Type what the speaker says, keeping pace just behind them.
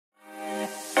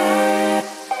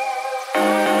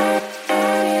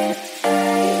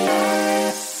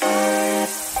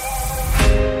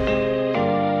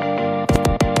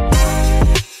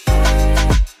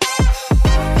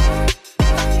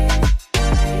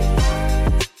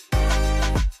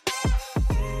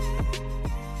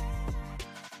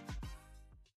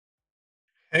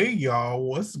Hey y'all,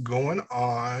 what's going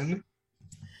on?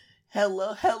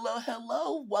 Hello, hello,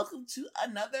 hello. Welcome to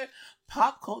another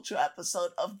pop culture episode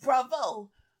of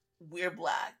Bravo. We're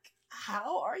Black.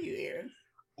 How are you here?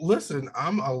 Listen,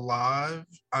 I'm alive,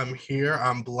 I'm here,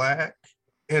 I'm black,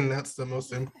 and that's the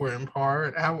most important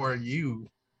part. How are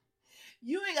you?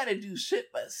 You ain't gotta do shit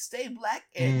but stay black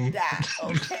and Mm. die,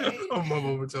 okay? My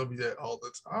mom would tell me that all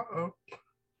the time.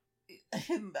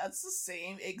 And that's the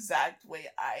same exact way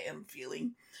I am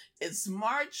feeling. It's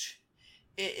March.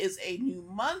 It is a new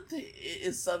month. It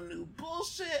is some new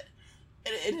bullshit.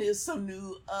 It is some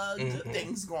new good Hmm.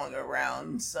 things going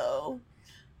around.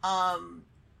 Um,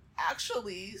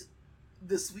 actually,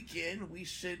 this weekend we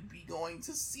should be going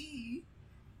to see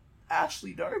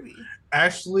Ashley Darby.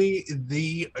 Ashley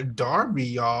the Darby,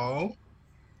 y'all.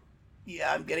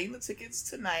 Yeah, I'm getting the tickets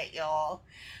tonight, y'all,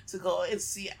 to go and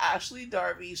see Ashley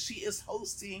Darby. She is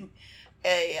hosting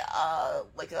a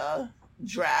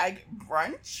drag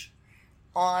brunch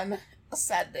on a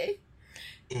Saturday.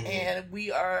 Mhm. And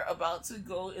we are about to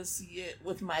go and see it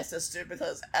with my sister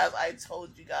because, as I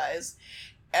told you guys,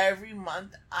 every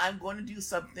month I'm going to do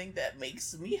something that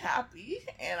makes me happy,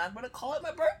 and I'm going to call it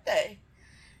my birthday.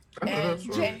 I know that's And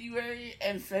right. January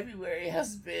and February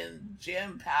has been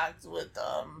jam packed with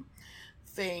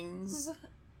things,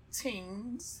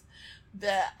 things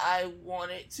that I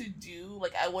wanted to do.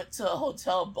 Like I went to a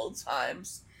hotel both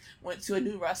times, went to a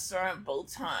new restaurant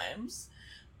both times,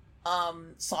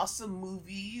 saw some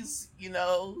movies,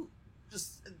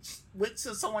 just went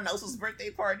to someone else's birthday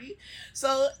party.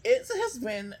 So it has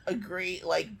been a great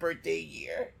like birthday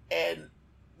year, and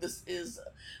this is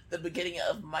the beginning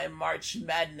of my March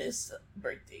Madness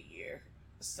birthday year.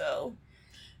 So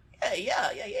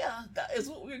yeah. That is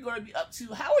what we're going to be up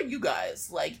to. How are you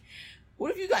guys? Like, what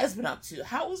have you guys been up to?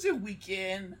 How was your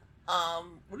weekend?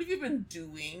 What have you been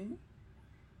doing?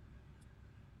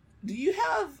 Do you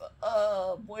have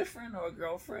a boyfriend or a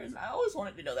girlfriend? I always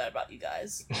wanted to know that about you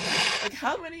guys. Like,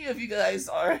 how many of you guys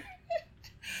are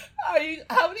you?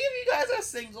 How many of you guys are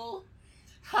single?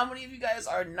 How many of you guys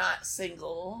are not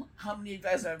single? How many of you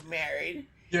guys are married?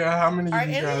 Yeah, how many Are of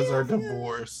you any guys are of you?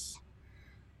 divorced?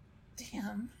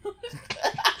 Damn,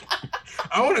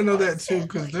 I want to know that divorce too, it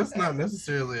because like that's not that.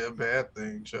 necessarily a bad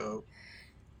thing, Joe.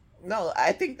 No,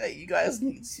 I think that you guys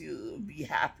need to be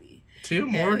happy. Tia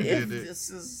Moore And did it.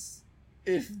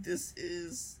 if this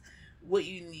is what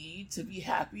you need to be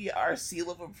happy, our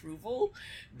seal of approval,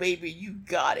 baby, you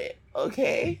got it.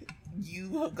 Okay?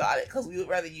 You have got it because we would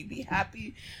rather you be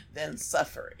happy than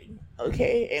suffering.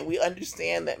 Okay? And we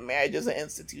understand that marriage is an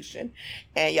institution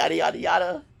and yada yada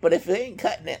yada. But if it ain't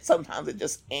cutting it, sometimes it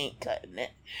just ain't cutting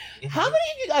it. How many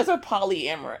Mhm. of you guys are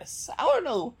polyamorous? I don't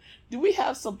know. Do we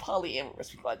have some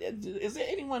polyamorous people out there? Is there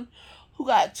anyone who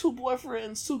got two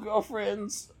boyfriends, two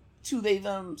girlfriends, two they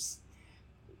thems?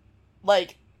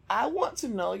 Like, I want to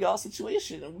know y'all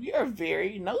situation. We are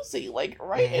very nosy. Like,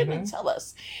 write in and Mhm. tell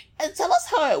us. And tell us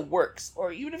how it works.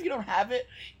 Or even if you don't have it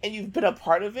and you've been a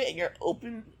part of it and you're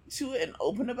open to it and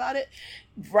open about it,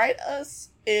 write us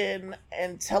in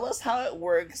and tell us how it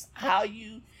works, how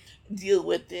you deal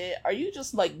with it. Are you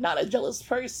just like not a jealous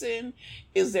person?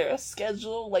 Is there a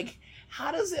schedule? Like,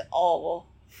 how does it all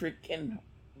freaking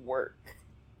work?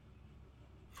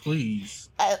 Please.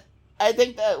 I I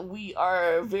think that we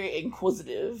are very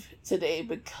inquisitive today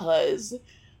because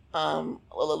a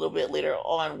little bit later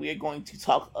on we are going to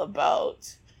talk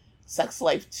about Sex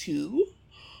Life 2,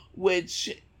 which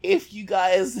if you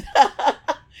guys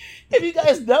if you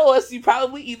guys know us, you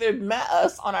probably either met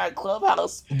us on our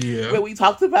clubhouse Yeah. where we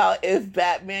talked about if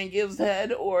Batman gives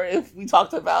head or if we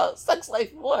talked about Sex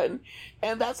Life 1,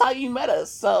 and that's how you met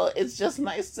us. So it's just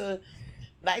nice to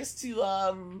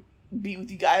be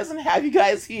with you guys and have you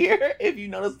guys here if you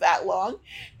noticed that long.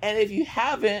 And if you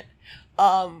haven't,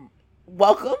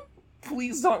 welcome.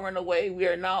 Please don't run away. We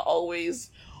are not always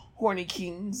horny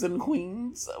kings and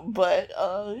queens, but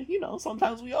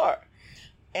sometimes we are.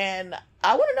 And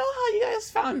I want to know how you guys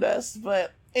found us.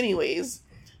 But anyways,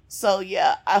 so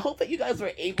yeah, I hope that you guys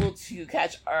were able to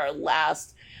catch our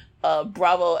last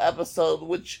Bravo episode,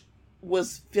 which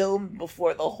was filmed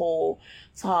before the whole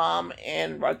Tom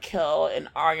and Raquel and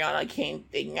Ariana came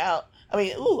thing out. I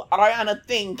mean, Ariana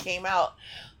thing came out.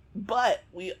 But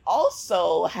we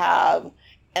also have an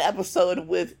episode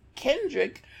with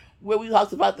Kendrick where we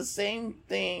talked about the same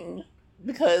thing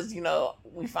because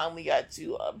we finally got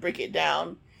to break it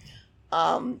down.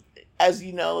 Um, as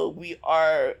you know, we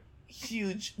are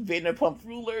huge Vanderpump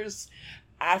rulers.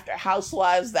 after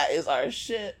Housewives, that is our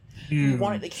shit. We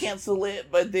wanted to Huge. cancel it,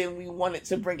 but then we wanted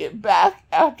to bring it back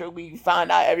after we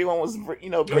found out everyone was,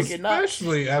 breaking up.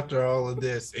 Especially after all of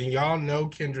this. And y'all know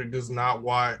Kendrick does not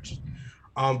watch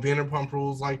Vanderpump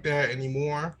Rules like that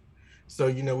anymore. So,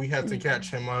 we had to catch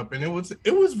him up. And it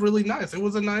was really nice. It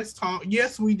was a nice talk.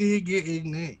 Yes, we did get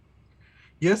ignorant.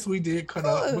 Yes, we did cut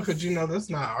up because that's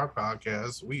not our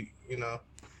podcast.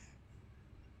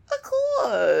 Of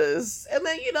course. And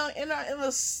then, in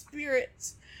the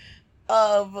spirit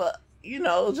of,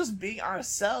 just being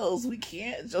ourselves, we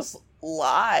can't just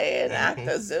lie and act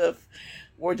as if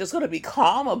we're just going to be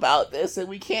calm about this, and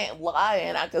we can't lie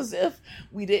and act as if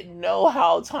we didn't know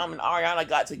how Tom and Ariana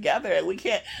got together, and we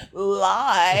can't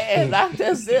lie and act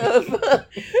as if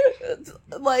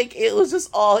like it was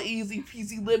just all easy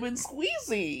peasy lemon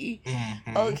squeezy.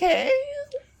 Okay.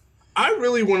 I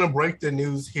really want to break the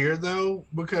news here though,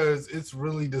 because it's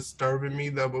really disturbing me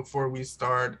though. Before we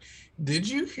start, did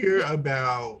you hear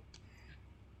about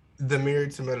the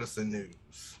Married to Medicine news?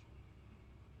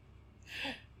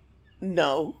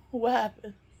 No. What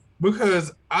happened?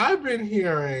 Because I've been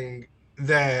hearing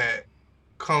that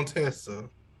Contessa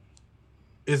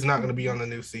is not going to be on the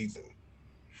new season,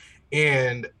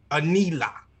 and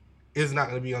Anila is not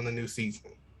going to be on the new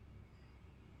season.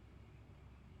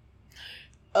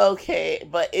 Okay,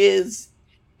 but is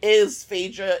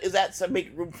Phaedra, is that to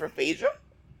make room for Phaedra?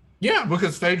 Yeah,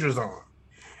 because Phaedra's on.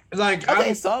 Like,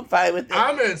 okay, so I'm fine with it.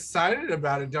 I'm excited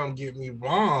about it, don't get me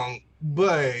wrong,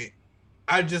 but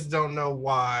I just don't know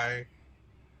why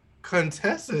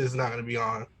Contessa is not going to be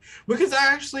on, because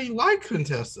I actually like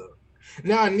Contessa.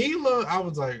 Now, Neela, I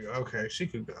was like, okay, she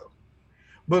could go.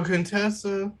 But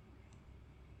Contessa,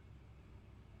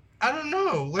 I don't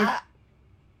know. Like,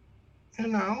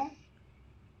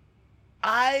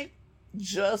 I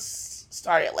just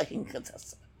started liking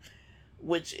Contessa,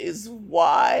 which is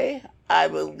why I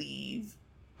believe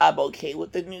I'm okay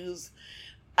with the news.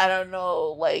 I don't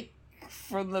know, like,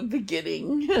 from the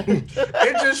beginning.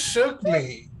 It just shook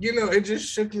me. It just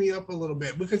shook me up a little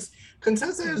bit, because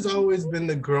Contessa has always been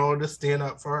the girl to stand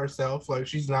up for herself. Like,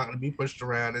 she's not going to be pushed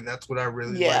around, and that's what I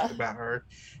really liked about her.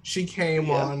 She came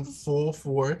on full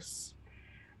force,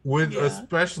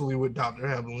 especially with Dr.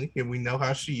 Heavenly, and we know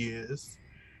how she is.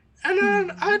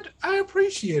 And I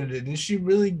appreciated it, and she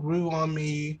really grew on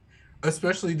me,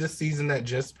 especially this season that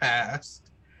just passed.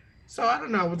 So I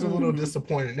don't know, I was a little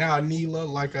disappointed. Now, Neela,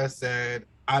 like I said,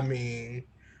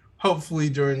 hopefully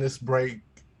during this break,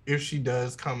 if she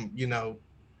does come,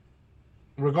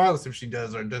 regardless if she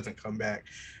does or doesn't come back,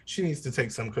 she needs to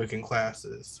take some cooking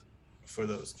classes for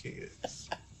those kids.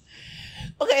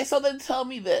 Okay, so then tell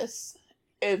me this.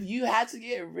 If you had to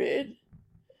get rid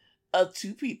of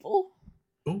two people,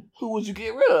 who would you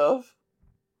get rid of?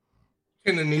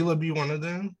 Can Anila be one of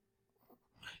them?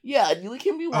 Yeah, Anila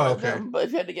can be one of them, but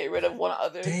if you had to get rid of one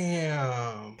other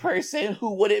person,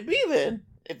 who would it be then?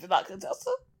 If it's not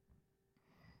Contessa?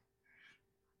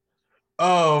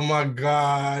 Oh my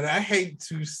God. I hate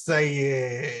to say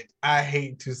it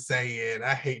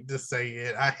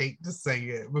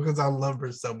because I love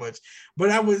her so much.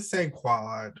 But I would say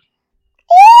Quad.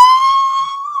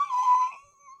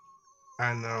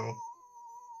 I know.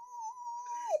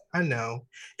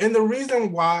 And the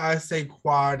reason why I say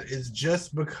Quad is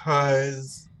just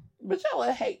because. But y'all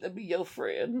would hate to be your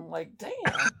friend. I'm like, damn.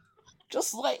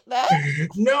 Just like that?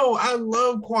 No, I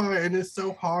love Quad, and it's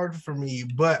so hard for me.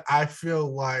 But I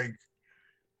feel like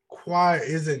Quad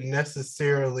isn't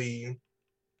necessarily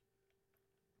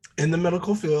in the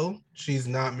medical field. She's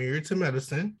not married to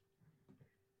medicine.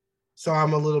 So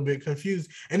I'm a little bit confused.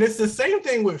 And it's the same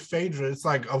thing with Phaedra. It's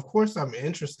like, of course I'm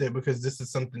interested because this is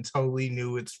something totally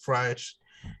new. It's fresh.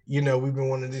 We've been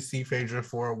wanting to see Phaedra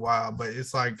for a while, but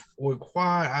it's like with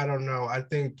Quad, I don't know. I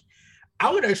think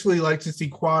I would actually like to see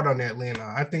Quad on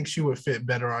Atlanta. I think she would fit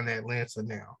better on Atlanta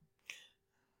now.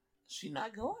 She's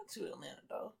not going to Atlanta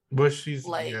though. But she's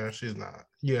she's not.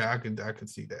 Yeah, I could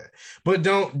see that. But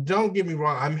don't get me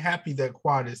wrong. I'm happy that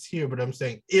Quad is here, but I'm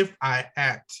saying if I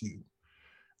had to,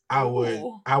 I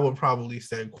would probably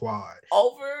say Quad.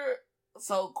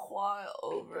 Quad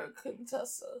over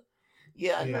Contessa.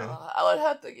 Yeah, no, I would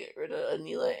have to get rid of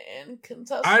Anila and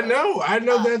Contessa. I know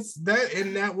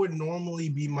that would normally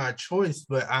be my choice,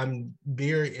 but I'm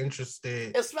very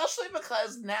interested. Especially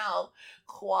because now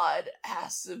Quad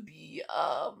has to be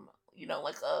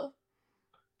like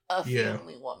a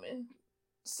family woman.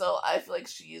 So I feel like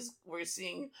we're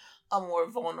seeing a more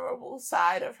vulnerable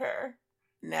side of her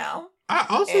now. I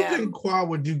also think Quad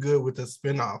would do good with a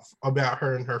spinoff about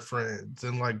her and her friends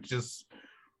and like just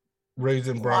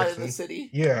raising Bryson in the city.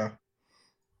 Yeah,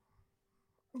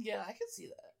 I can see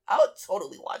that. I would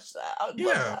totally watch that. I would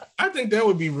love that. I think that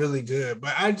would be really good,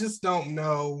 but I just don't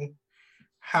know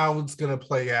how it's gonna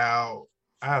play out.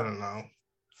 I don't know.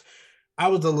 I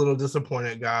was a little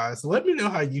disappointed, guys. Let me know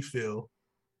how you feel.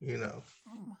 You know.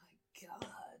 Oh my god.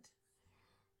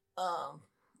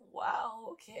 Wow.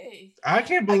 Okay. I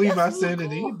can't believe I said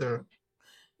it either.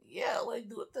 Yeah, like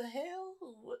what the hell?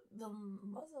 What the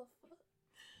motherfucker?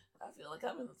 I feel like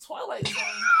I'm in the Twilight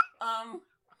Zone.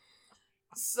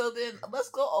 So then let's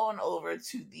go on over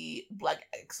to the Black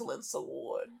Excellence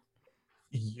Award.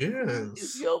 Yes. Who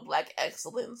is your Black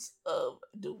Excellence of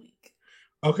the week?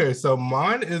 Okay, so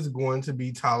mine is going to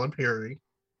be Tyler Perry.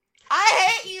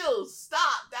 I hate you.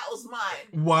 Stop. That was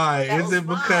mine. Why? Is it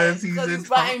because he's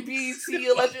buying BT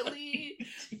allegedly?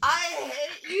 I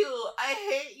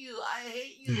hate you.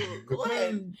 Go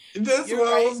ahead. That's what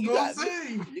I was gonna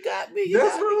say. You got me.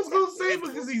 That's what I was gonna say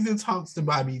because he's in talks to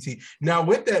buy BT. Now,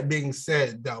 with that being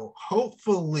said, though,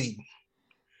 hopefully,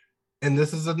 and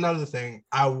this is another thing,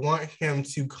 I want him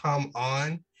to come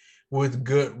on with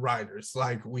good writers.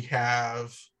 Like we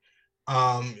have,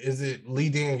 is it Lee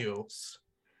Daniels?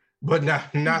 But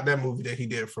not that movie that he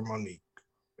did for Monique.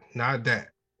 Not that.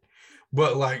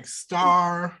 But like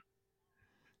Star,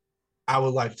 I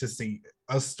would like to see it.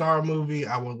 A Star movie,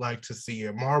 I would like to see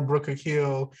it. Mara Brooker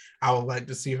Hill, I would like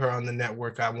to see her on the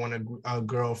network. I want a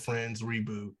Girlfriends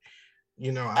reboot.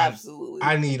 You know, absolutely.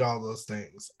 I need all those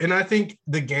things. And I think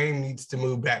the game needs to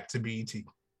move back to BET.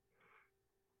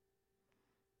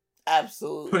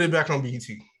 Absolutely. Put it back on BET.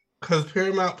 Because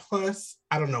Paramount Plus,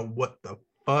 I don't know what the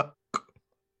fuck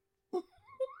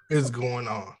is going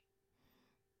on.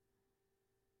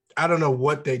 I don't know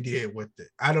what they did with it.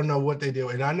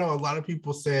 And I know a lot of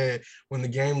people said when the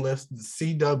game left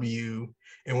CW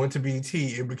and went to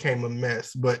BT, it became a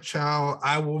mess. But child,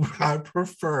 I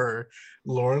prefer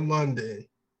Lauren London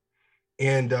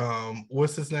and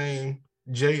what's his name?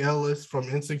 Jay Ellis from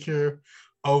Insecure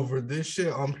over this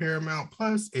shit on Paramount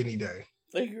Plus any day.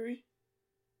 I agree.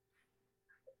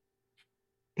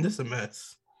 This is a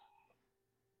mess.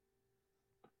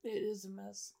 It is a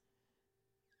mess.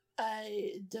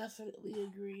 I definitely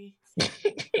agree.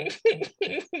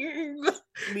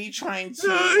 Me trying to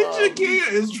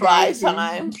buy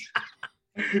time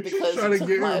because trying to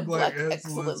get my her Black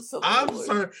Excellence. I'm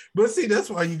sorry, but see,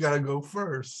 that's why you gotta go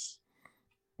first.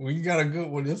 Well, you got a good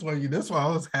one. That's why I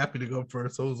was happy to go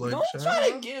first. I was like, don't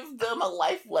try to give them a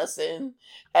life lesson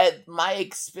at my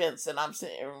expense, and I'm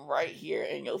sitting right here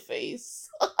in your face.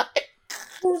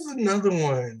 Who's another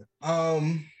one?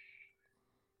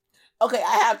 Okay,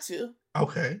 I have to.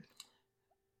 Okay.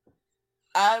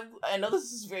 I know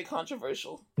this is very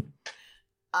controversial.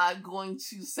 I'm going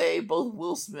to say both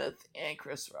Will Smith and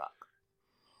Chris Rock.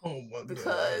 Oh my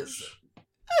because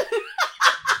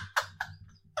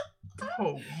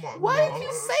oh my why did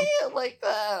you say it like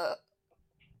that?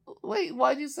 Wait,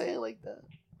 why'd you say it like that?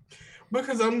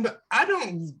 Because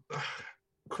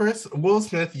Will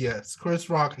Smith, yes. Chris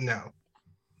Rock, no.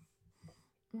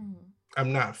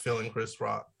 I'm not feeling Chris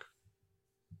Rock.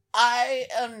 I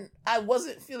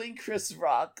wasn't feeling Chris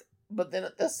Rock, but then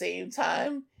at the same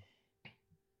time,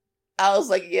 I was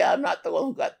like, yeah, I'm not the one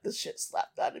who got the shit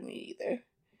slapped out of me either.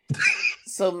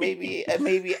 So maybe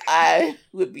I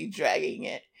would be dragging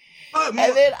it. And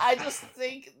then I just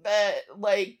think that,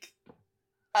 like,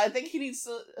 I think he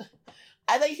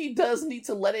does need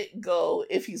to let it go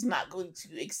if he's not going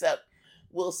to accept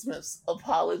Will Smith's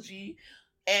apology.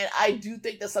 And I do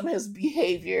think that some of his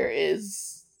behavior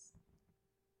is...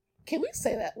 Can we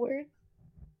say that word?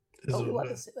 Oh, we want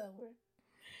to say that word.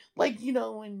 Like, you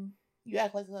know, when you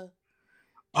act like a...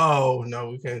 Oh,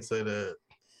 no, we can't say that.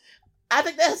 I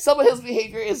think that some of his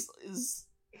behavior is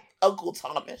Uncle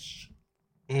Tomish.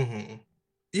 Mm-hmm.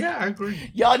 Yeah, I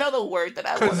agree. Y'all know the word that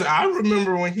I want. Because I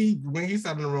remember when he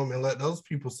sat in the room and let those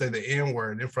people say the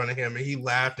N-word in front of him and he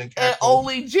laughed and cackled. And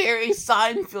only Jerry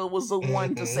Seinfeld was the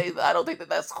one to say that. I don't think that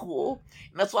that's cool.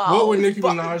 And that's why what would Nicki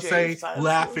Minaj say? Seinfeld.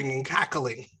 Laughing and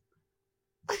cackling.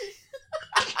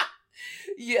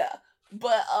 Yeah.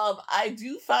 But I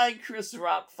do find Chris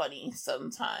Rock funny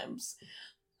sometimes.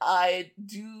 I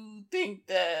do think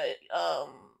that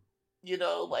you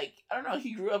know, like, I don't know,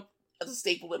 he grew up as a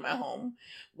staple in my home,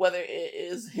 whether it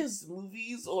is his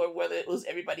movies or whether it was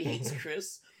Everybody Hates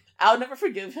Chris. I'll never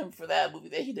forgive him for that movie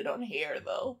that he did on Hair,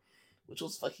 though, which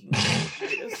was fucking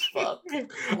weird as fuck. I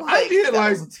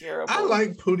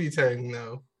like Pootie Tang,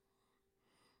 though.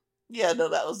 Yeah, no,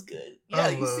 that was good. Yeah,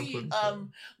 you see,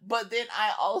 but then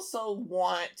I also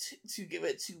want to give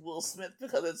it to Will Smith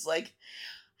because it's like,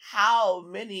 how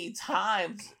many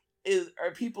times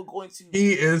are people going to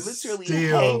he is literally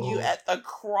still hang you at the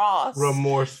cross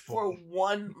remorseful for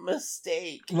one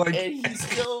mistake, like, and he's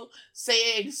still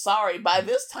saying sorry. By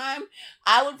this time,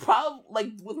 I would probably,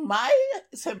 like, with my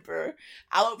temper,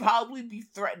 I would probably be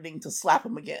threatening to slap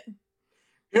him again.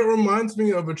 it reminds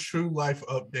me of a True Life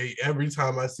update every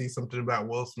time I see something about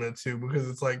Will Smith too, because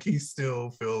it's like he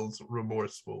still feels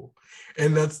remorseful,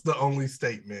 and that's the only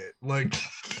statement. Like,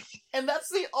 and that's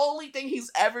the only thing he's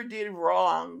ever did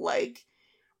wrong. Like,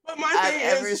 but my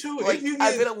thing is too, like, if you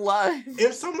I've been alive.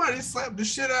 if somebody slapped the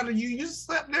shit out of you, you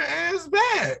slap their ass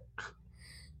back.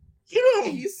 You know,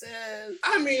 he says,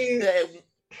 I mean, that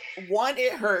 1,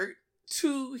 it hurt.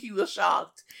 2, he was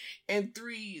shocked, and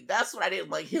 3, that's what I didn't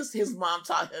like. His mom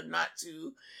taught him not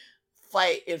to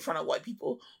fight in front of white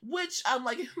people, which I'm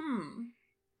like,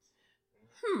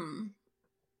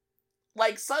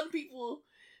 like, some people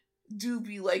do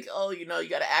be like, oh, you know, you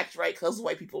gotta act right because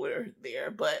white people are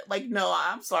there, but like, no,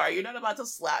 I'm sorry, you're not about to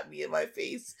slap me in my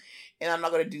face, and I'm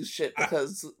not gonna do shit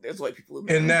because there's white people in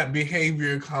there. And that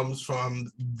behavior comes from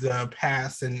the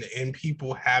past and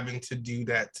people having to do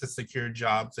that to secure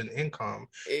jobs and income,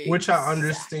 which I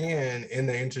understand in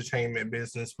the entertainment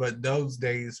business, but those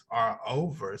days are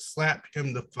over. Slap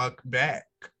him the fuck back.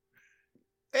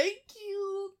 Thank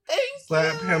you.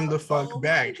 Slap him the fuck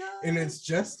back. And it's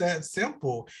just that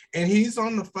simple. And he's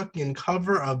on the fucking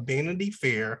cover of Vanity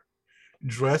Fair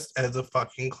dressed as a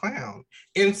fucking clown.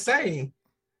 Insane.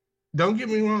 Don't get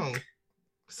me wrong.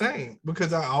 Same,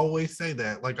 because I always say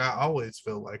that. Like, I always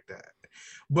feel like that.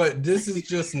 But this is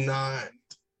just not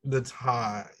the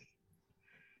time.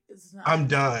 It's not. I'm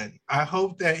done. I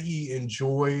hope that he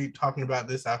enjoyed talking about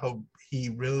this. I hope he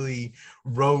really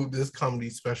wrote this comedy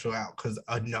special out, because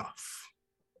enough.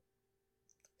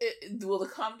 Well, the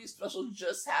comedy special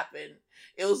just happened.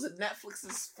 It was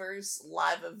Netflix's first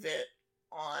live event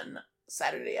on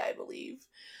Saturday, I believe.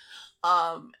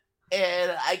 And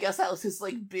I guess that was his,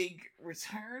 like, big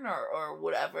return or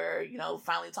whatever, you know,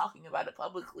 finally talking about it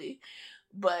publicly.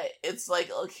 But it's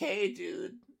like, okay,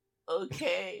 dude,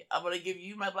 okay, I'm going to give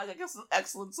you my Black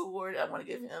Excellence Award. I'm going to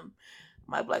give him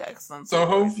my Black Excellence Award.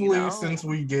 So hopefully, since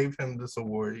we gave him this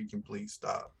award, he can please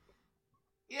stop.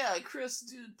 Yeah, Chris,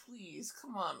 dude, please,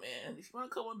 come on, man. If you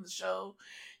want to come on the show,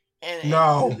 I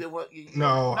want him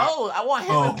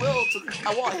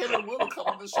and Will to come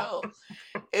on the show.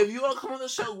 If you want to come on the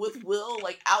show with Will,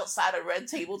 like, outside of Red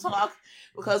Table Talk,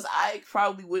 because I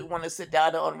probably wouldn't want to sit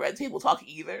down on Red Table Talk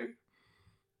either.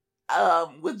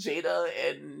 With Jada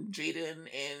and Jaden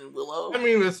and Willow. I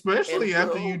mean, especially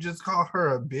after you just call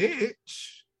her a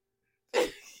bitch.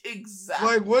 Exactly.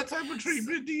 Like, what type of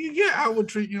treatment do you get? I would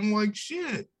treat him like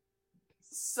shit.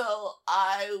 So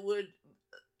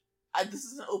this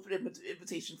is an open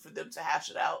invitation for them to hash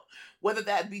it out, whether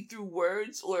that be through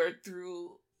words or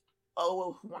through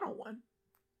one-on-one.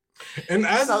 And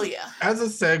as a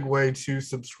segue to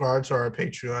subscribe to our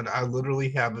Patreon, I literally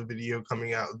have a video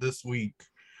coming out this week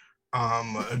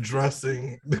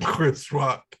addressing the Chris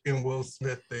Rock and Will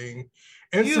Smith thing.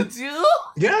 And you do?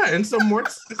 Yeah, and some more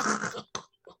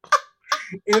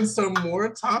and some more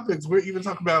topics. We're even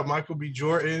talking about Michael B.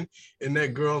 Jordan and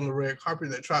that girl on the red carpet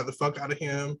that tried the fuck out of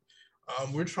him.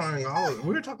 We're talking all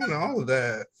of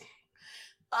that.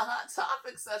 A hot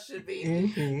topic session,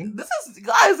 baby. Mm-hmm. This is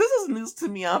news to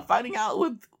me. I'm finding out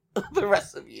with the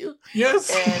rest of you. Yes.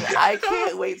 And I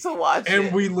can't wait to watch it.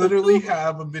 And we literally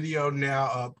have a video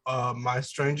now of My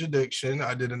Strange Addiction.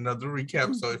 I did another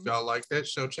recap, so if y'all like that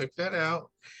show, check that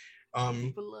out.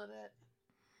 Below that.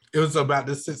 It was about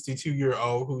this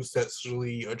 62-year-old who's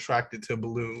sexually attracted to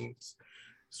balloons.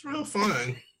 It's real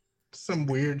fun. Some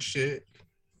weird shit.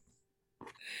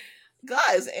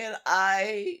 Guys, and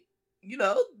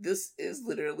this is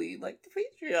literally like the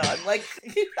Patreon. Like,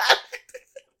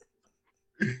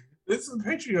 this is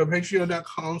Patreon.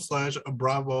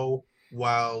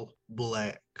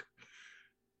 Patreon.com/BravoWhileBlack.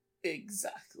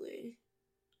 Exactly.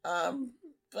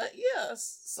 But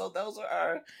yes, so those are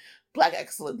our Black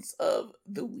Excellence of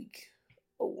the Week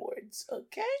awards.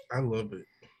 Okay. I love it.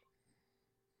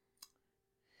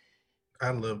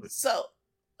 So,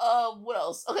 what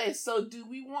else? Okay, so do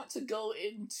we want to go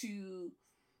into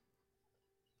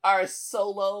our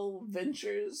solo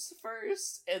ventures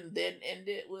first and then end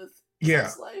it with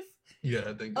sex life? Yeah,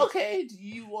 I think. Okay, do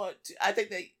you want to? I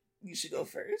think that you should go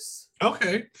first.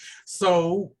 Okay,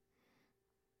 so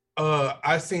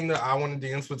I seen the I Want to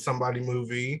Dance with Somebody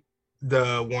movie,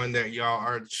 the one that y'all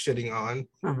are shitting on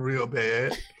real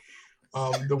bad.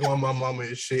 The one my mama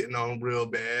is shitting on real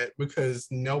bad because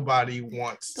nobody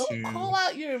wants to. Don't call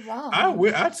out your mom.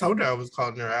 I told her I was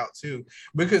calling her out too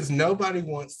because nobody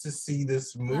wants to see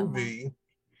this movie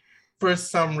for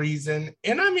some reason.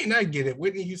 And I mean, I get it.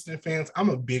 Whitney Houston fans, I'm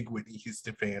a big Whitney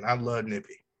Houston fan. I love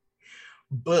Nippy.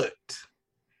 But,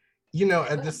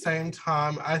 at the same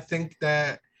time, I think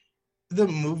that the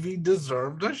movie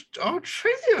deserved a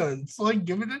chance. Like,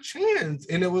 give it a chance.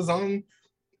 And it was on,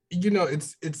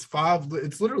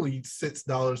 it's literally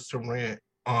 $6 to rent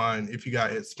on if you got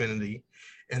Xfinity.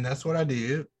 And that's what I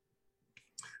did.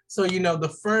 So,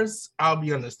 I'll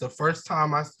be honest, the first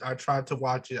time I tried to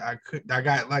watch it, I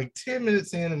got like 10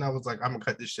 minutes in and I was like, I'm gonna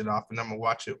cut this shit off and I'm gonna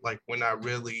watch it like when I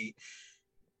really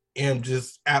am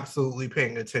just absolutely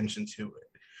paying attention to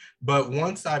it. But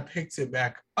once I picked it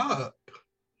back up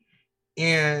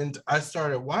and I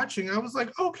started watching, I was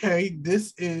like, okay,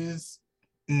 this is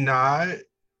not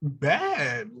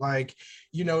bad. Like,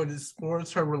 it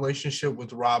explores her relationship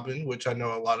with Robin, which I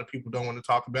know a lot of people don't want to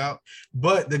talk about.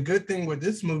 But the good thing with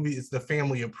this movie is the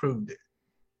family approved it.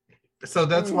 So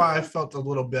that's why I felt a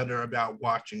little better about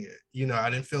watching it. I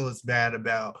didn't feel as bad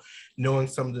about knowing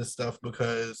some of this stuff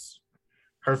because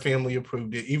her family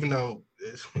approved it, even though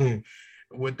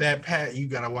with that Pat, you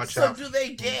gotta watch out. So do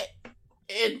they get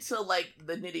into like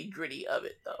the nitty gritty of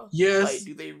it though? Yes. Like,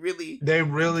 do they really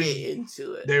get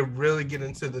into it? They really get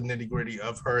into the nitty gritty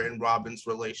of her and Robin's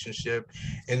relationship.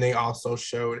 And they also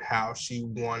showed how she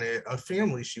wanted a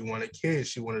family. She wanted kids.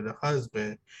 She wanted a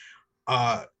husband.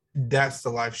 That's the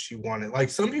life she wanted. Like,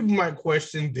 some people might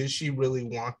question, did she really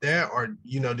want that? Or,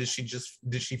 did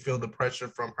she feel the pressure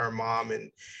from her mom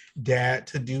and dad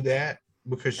to do that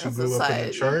because she grew up in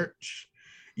the church?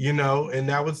 And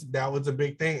that was a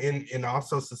big thing. And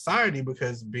also society,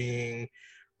 because being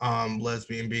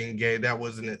lesbian, being gay, that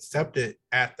wasn't accepted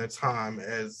at the time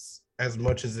as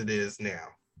much as it is now.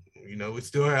 We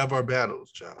still have our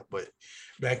battles, child, but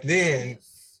back then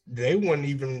they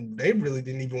really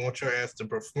didn't even want your ass to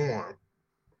perform.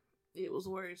 It was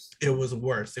worse.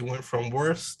 It went from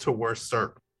worse to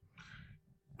worser.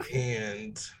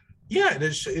 And yeah,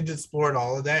 it explored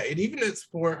all of that. It even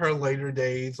explored her later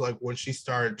days, like when she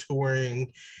started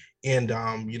touring and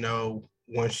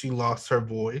when she lost her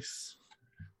voice,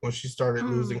 when she started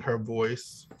losing her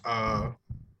voice.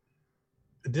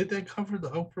 Did they cover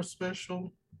the Oprah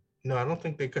special? No, I don't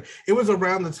think they could. It was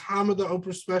around the time of the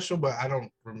Oprah special, but I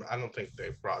don't think they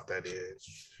brought that in.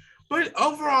 But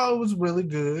overall, it was really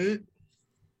good.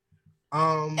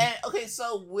 And okay,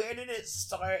 so where did it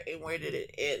start and where did it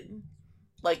end?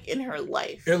 Like, in her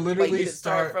life, it literally did it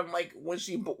start from like when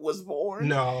she was born?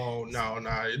 No.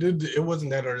 It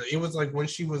wasn't that early. It was like when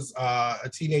she was a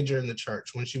teenager in the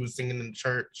church, when she was singing in the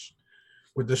church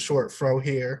with the short fro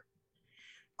hair.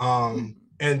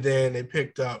 And then it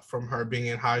picked up from her being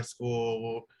in high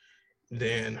school,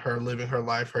 then her living her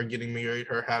life, her getting married,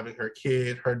 her having her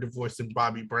kid, her divorcing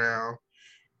Bobby Brown.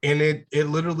 And it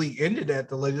literally ended at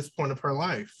the latest point of her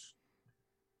life.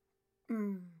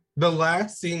 The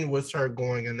last scene was her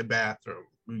going in the bathroom,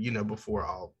 before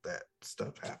all that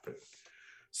stuff happened.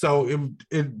 So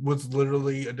it was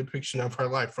literally a depiction of her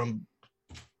life from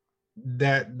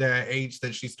that age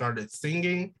that she started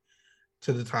singing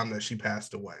to the time that she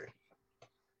passed away.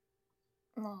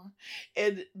 Oh.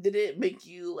 And did it make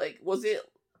you like? Was it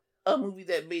a movie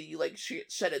that made you like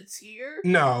shed a tear?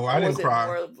 No, I didn't cry.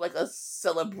 Was it more of like a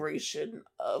celebration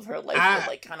of her life, and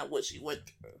like kind of what she went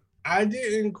through? I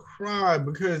didn't cry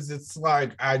because it's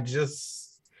like I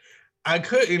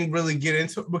couldn't really get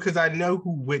into it because I know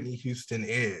who Whitney Houston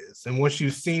is, and once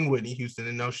you've seen Whitney Houston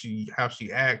and know how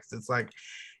she acts, it's like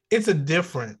it's a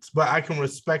difference. But I can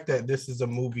respect that this is a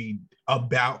movie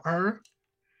about her.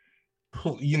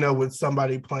 With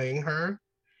somebody playing her.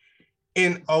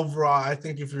 And overall, I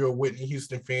think if you're a Whitney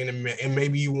Houston fan and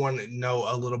maybe you want to know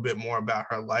a little bit more about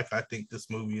her life, I think this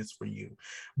movie is for you.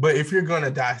 But if you're going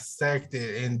to dissect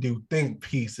it and do think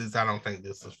pieces, I don't think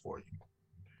this is for you.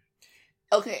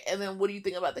 Okay, and then what do you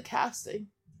think about the casting?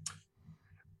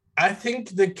 I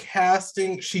think the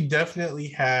casting, she definitely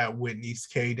had Whitney's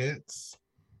cadence.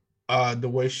 The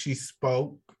way she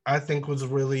spoke, I think, was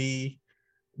really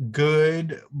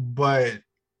good, but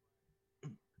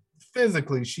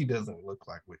physically she doesn't look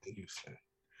like Whitney Houston.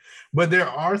 But there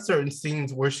are certain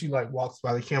scenes where she like walks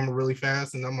by the camera really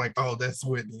fast and I'm like, oh, that's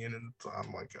Whitney, and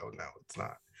I'm like, oh no, it's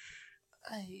not.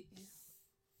 I hate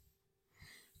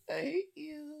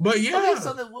you. But yeah. Okay,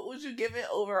 so then what would you give it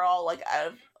overall, like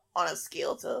on a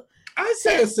scale to? I'd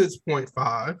say a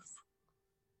 6.5.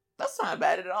 That's not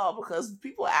bad at all because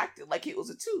people acted like it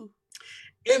was a 2.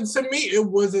 And to me, it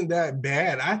wasn't that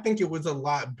bad. I think it was a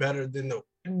lot better than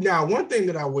Now, one thing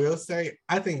that I will say,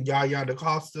 I think Yaya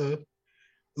DaCosta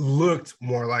looked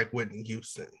more like Whitney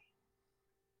Houston.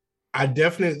 I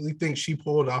definitely think she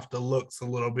pulled off the looks a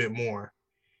little bit more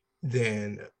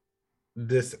than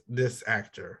this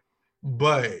actor.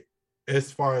 But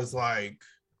as far as like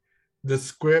the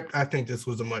script, I think this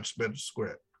was a much better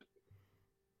script.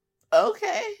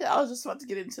 Okay, I was just about to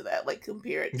get into that, like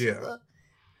compare it to the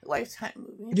Lifetime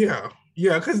movie.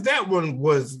 Yeah, because that one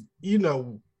was,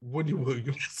 Wendy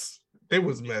Williams. It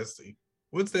was messy.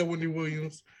 What's that, Wendy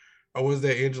Williams? Or was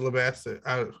that Angela Bassett?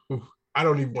 I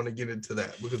don't even want to get into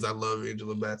that because I love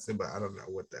Angela Bassett, but I don't know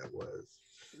what that was.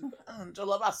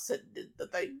 Angela Bassett did the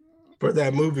thing. For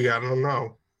that movie, I don't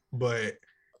know. But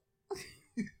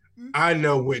I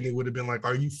know Whitney would have been like,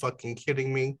 "Are you fucking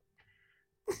kidding me?"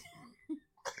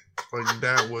 Like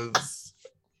that was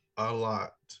a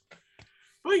lot.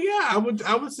 But yeah, I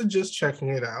would suggest checking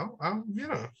it out.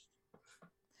 Yeah.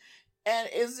 And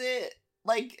is it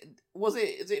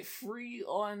is it free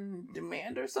on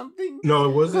demand or something? No,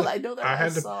 it wasn't. I know that I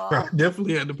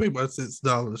definitely had to pay my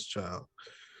 $6, child.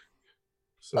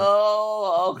 So,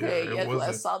 oh, okay. Yeah, because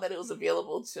I saw that it was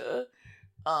available to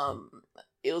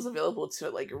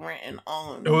like rent and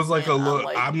own. It was like a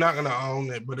little, I'm not gonna own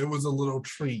it, but it was a little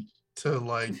treat to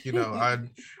like,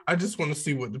 I just want to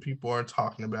see what the people are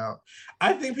talking about.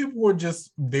 I think people were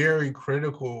just very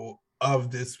critical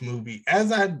of this movie,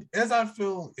 as I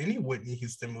feel any Whitney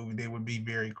Houston movie they would be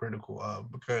very critical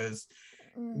of, because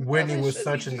Whitney was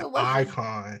such an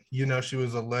icon. She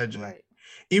was a legend. Right.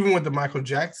 Even with the Michael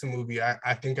Jackson movie,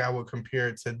 I think I would compare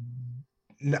it to,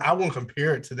 I won't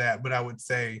compare it to that, but I would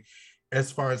say,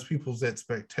 as far as people's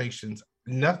expectations,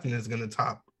 nothing is going to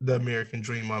top the American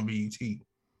Dream on BET.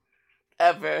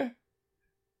 Ever.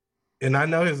 And I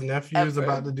know his nephew is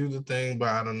about to do the thing, but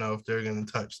I don't know if they're going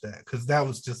to touch that, because that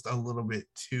was just a little bit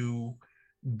too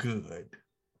good.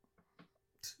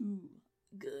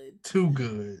 Too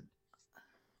good.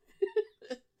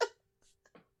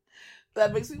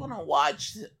 That makes me want to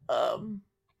watch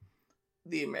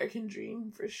The American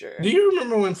Dream for sure. Do you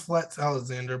remember when Flex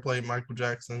Alexander played Michael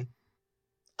Jackson?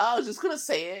 I was just gonna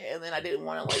say it, and then I didn't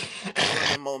want to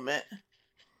ruin the moment.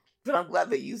 But I'm glad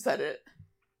that you said it.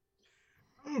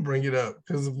 I'm gonna bring it up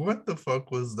because what the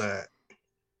fuck was that?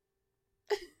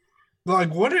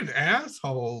 Like, what an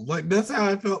asshole! Like, that's how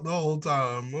I felt the whole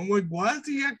time. I'm like, why is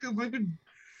he acting like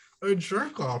a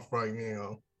jerk off right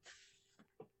now?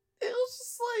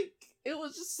 It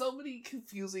was just so many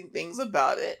confusing things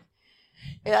about it.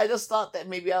 And I just thought that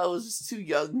maybe I was just too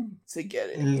young to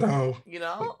get it. No.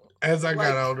 As I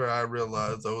got older, I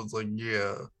realized I was like,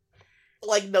 yeah.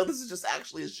 No, this is just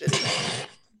actually shitty.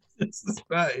 This is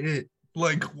not it.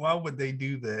 Like, why would they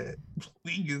do that?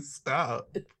 Please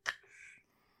stop.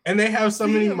 And they have so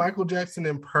many Michael Jackson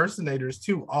impersonators,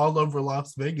 too, all over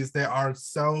Las Vegas that are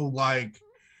so, I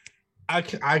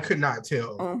could not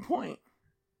tell. On point.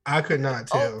 I could not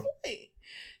tell. On point.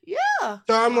 Yeah.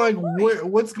 So I'm like,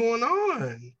 what's going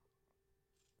on?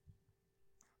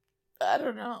 I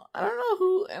don't know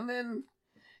who. And then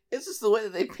it's just the way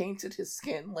that they painted his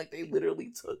skin. Like, they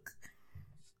literally took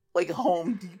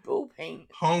Home Depot paint.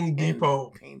 Home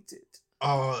Depot painted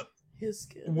his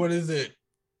skin. What is it?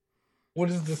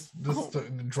 What is this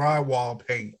drywall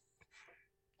paint?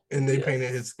 And they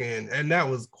painted his skin, and that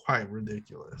was quite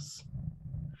ridiculous.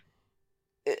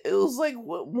 It was like,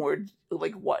 what more?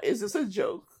 Like, what is this a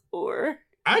joke? Or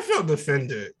I felt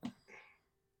offended.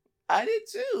 I did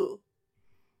too.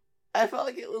 I felt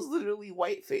like it was literally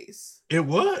whiteface. It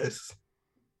was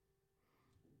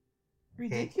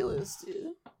ridiculous,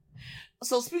 dude.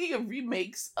 So speaking of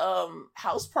remakes,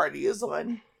 House Party is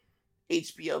on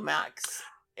HBO Max,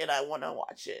 and I want to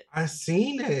watch it. I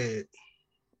seen it.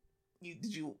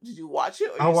 Did you watch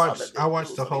it? Or I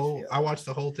watched the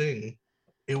whole thing.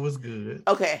 It was good.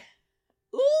 Okay.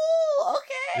 Ooh,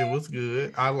 okay. It was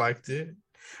good. I liked it.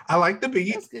 I liked the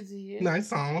beat. That's good to hear. Nice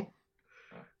song.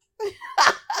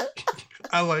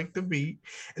 I like the beat.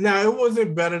 Now, it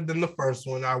wasn't better than the first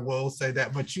one, I will say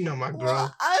that. But my girl.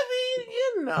 Well, I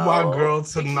mean, my girl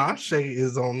Tinashe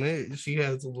is on it. She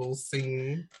has a little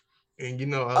scene.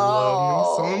 And I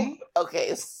love me some.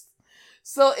 Okay.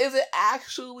 So is it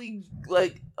actually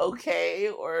okay,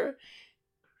 or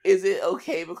is it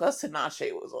okay because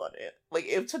Tinashe was on it? Like,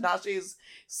 if Tinashe's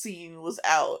scene was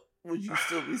out, would you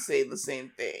still be saying the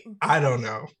same thing? I don't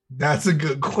know. That's a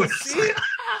good question.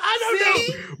 I don't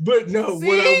know. But no,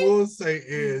 what I will say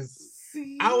is,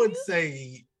 I would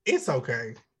say it's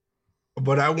okay.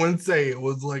 But I wouldn't say it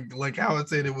was like how I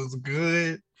said it was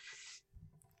good.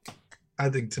 I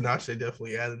think Tinashe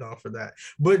definitely added on for that.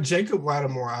 But Jacob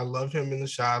Lattimore, I love him in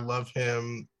The Chi. I love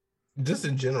him just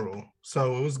in general.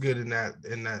 So it was good in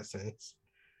that sense.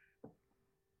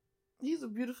 He's a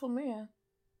beautiful man.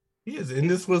 He is. And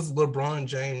this was LeBron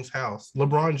James' house.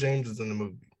 LeBron James is in the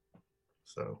movie.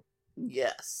 So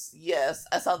Yes.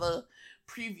 I saw the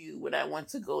preview when I went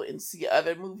to go and see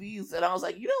other movies, and I was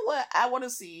like, you know what? I want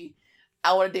to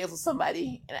dance with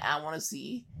somebody, and I want to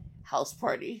see House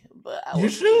Party, but I You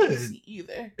wasn't able to should. see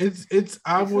either It's because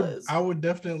I would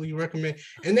definitely recommend.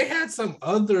 And they had some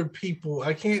other people.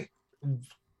 I can't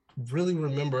really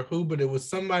remember who, but it was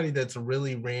somebody that's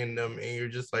really random, and you're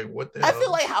just like, what the I feel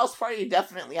hell? like House Party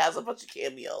definitely has a bunch of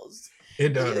cameos.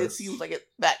 It It does. seems like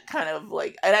that kind of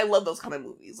like, and I love those kind of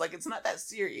movies. Like it's not that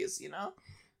serious, and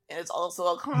it's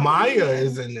also a comedy, Maya and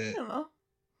is in it.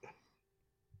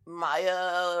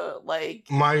 Maya, like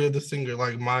Maya the singer,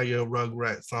 like Maya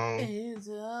Rugrat song.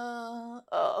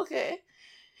 oh, okay.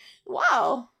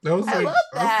 Wow. That was I like, love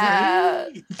that.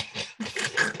 okay.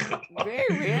 Very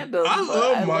I random, but love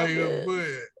I love Maya, it. but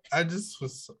I just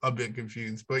was a bit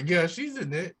confused. But yeah, she's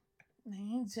in it.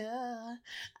 Angel,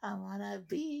 I wanna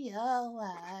be your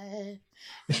wife.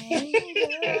 Angel,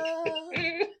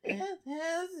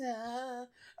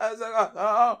 I was like,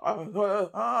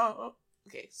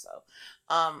 okay, so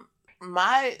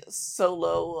my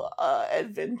solo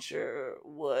adventure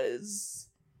was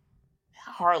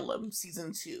Harlem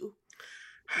season 2.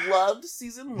 Loved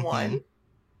season 1.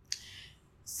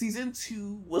 Season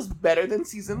 2 was better than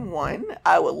season 1.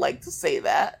 I would like to say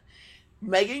that.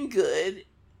 Megan Good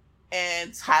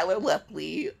and Tyler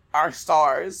Lepley are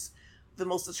stars, the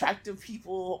most attractive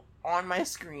people on my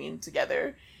screen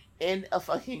together in a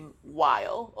fucking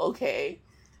while, okay?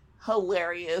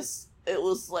 Hilarious. It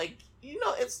was like,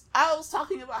 I was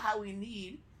talking about how we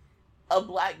need a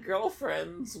black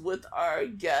girlfriends with our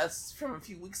guest from a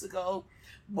few weeks ago,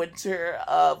 Winter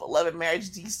of 11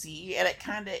 Marriage DC, and it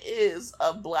kind of is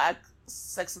a black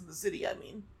Sex in the City, I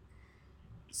mean.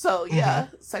 So, yeah,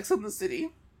 Sex in the City,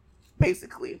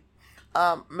 basically.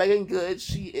 Megan Good,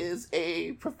 she is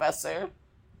a professor.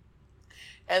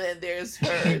 And then there's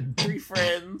her 3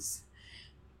 friends.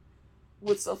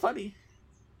 What's so funny?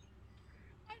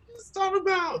 I just thought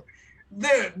about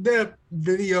that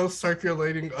video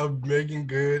circulating of Megan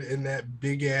Good in that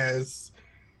big ass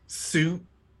suit.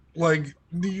 Like,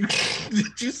 did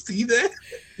you see that?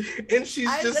 And she's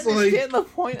I just understand like, the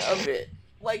point of it.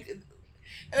 Like, and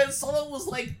then someone was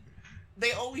like,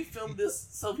 they only filmed this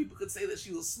so people could say that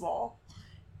she was small.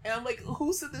 And I'm like,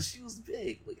 who said that she was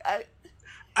big? Like,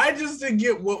 I just didn't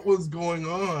get what was going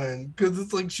on because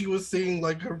it's like she was seeing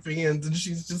like her fans and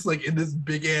she's just like in this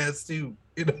big ass suit.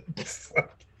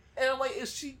 And I'm like,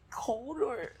 is she cold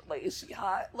or like is she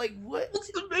hot? Like what?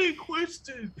 What's the main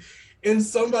question? And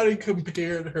somebody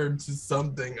compared her to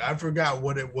something. I forgot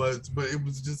what it was, but it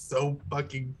was just so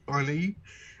fucking funny.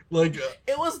 Like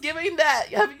it was giving that.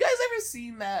 Have you guys ever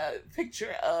seen that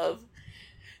picture of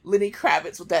Lenny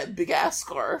Kravitz with that big ass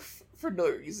scarf for no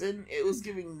reason? It was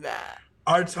giving that.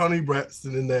 Our Tony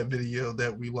Braxton in that video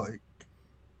that we like,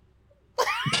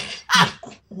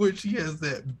 which he has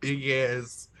that big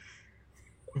ass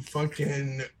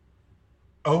fucking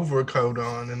overcoat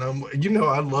on, and I'm,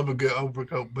 I love a good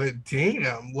overcoat, but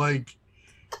damn, like,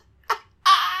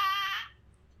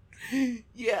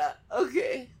 yeah,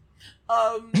 okay.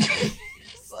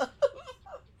 So,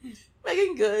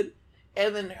 Megan Good,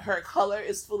 and then her color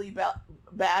is fully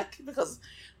back because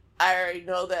I already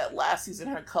know that last season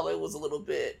her color was a little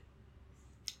bit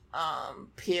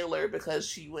paler because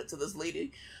she went to this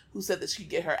lady who said that she'd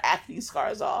get her acne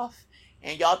scars off,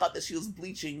 and y'all thought that she was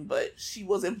bleaching, but she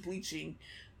wasn't bleaching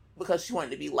because she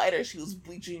wanted to be lighter. She was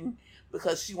bleaching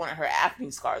because she wanted her acne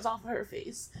scars off of her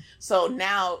face. So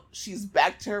now she's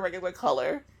back to her regular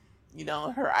color.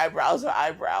 Her eyebrows are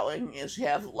eyebrowing and she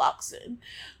has locks in.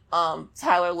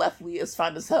 Tyler Lepley is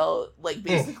fine as hell. Like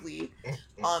basically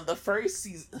on the first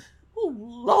season. Oh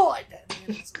Lord, that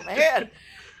man's mad.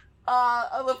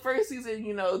 On the first season,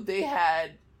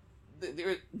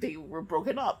 they were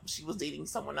broken up. She was dating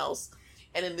someone else.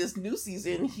 And in this new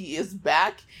season, he is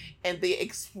back and they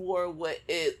explore what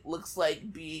it looks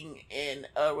like being in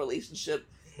a relationship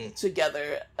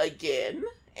together again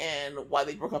and why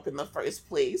they broke up in the first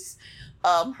place.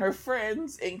 Her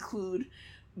friends include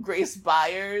Grace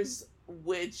Byers,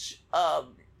 which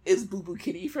is Boo Boo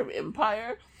Kitty from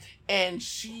Empire, and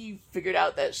she figured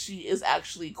out that she is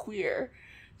actually queer.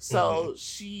 So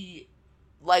she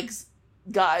likes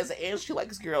guys and she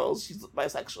likes girls. She's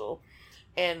bisexual.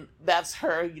 And that's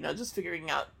her, just figuring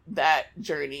out that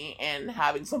journey and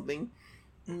having something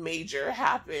major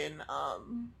happen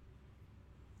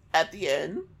at the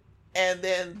end. And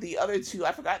then the other 2,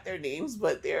 I forgot their names,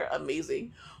 but they're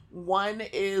amazing. One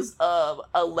is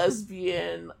a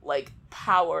lesbian, like,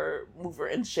 power mover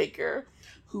and shaker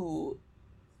who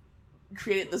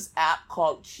created this app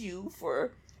called Q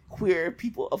for queer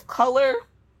people of color.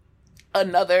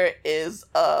 Another is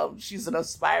she's an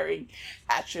aspiring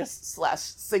actress slash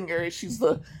singer. She's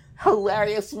the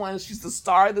hilarious one. She's the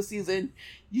star of the season.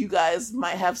 You guys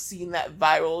might have seen that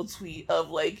viral tweet of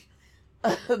like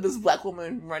this black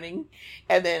woman running,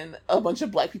 and then a bunch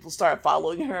of black people start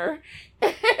following her,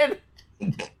 and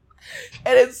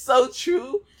it's so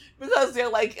true because they're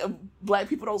like, black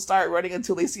people don't start running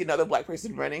until they see another black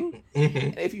person running.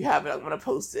 And if you haven't, I'm gonna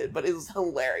post it, but it was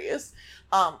hilarious.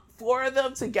 Four of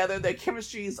them together, their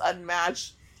chemistry is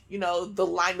unmatched. You know, the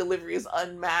line delivery is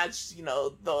unmatched. You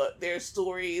know, their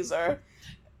stories are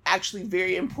actually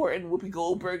very important. Whoopi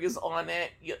Goldberg is on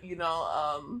it. You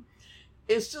know,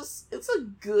 it's a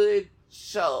good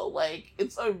show. Like,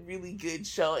 it's a really good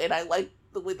show, and I like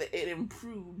the way that it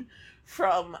improved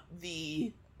from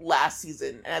the last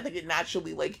season, and I think it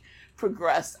naturally like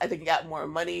progressed. I think it got more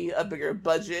money, a bigger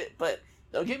budget, but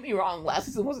don't get me wrong, last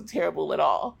season wasn't terrible at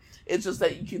all. It's just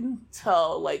that you can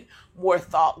tell like more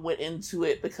thought went into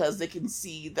it because they can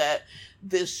see that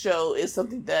this show is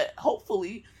something that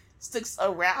hopefully sticks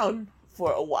around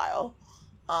for a while.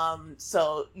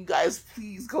 So you guys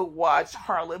please go watch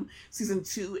Harlem season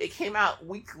 2. It came out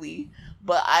weekly,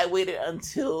 but I waited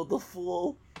until the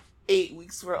full 8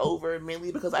 weeks were over,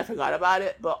 mainly because I forgot about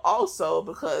it, but also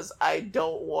because I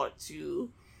don't want to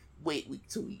wait week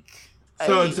to week.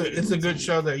 So it's a good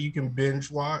show that you can binge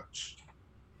watch.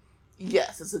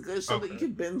 Yes, it's a good show that you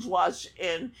can binge watch,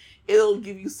 and it'll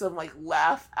give you some like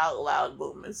laugh out loud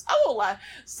moments. I won't lie,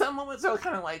 some moments are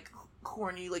kind of like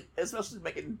corny, like especially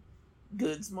Megan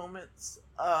Good's moments.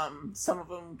 Some of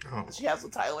them she has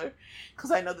with Tyler,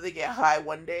 because I know that they get high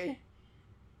one day,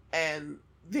 and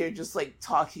they're just like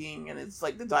talking, and it's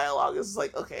like the dialogue is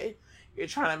like, okay, you're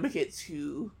trying to make it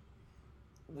too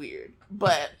weird,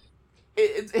 but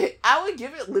I would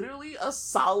give it literally a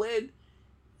solid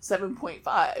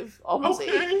 7.5, almost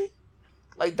 8.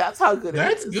 Like, that's how good it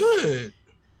is. That's good,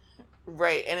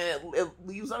 right? And it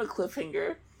leaves on a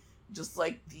cliffhanger, just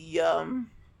like the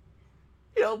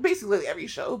you know, basically every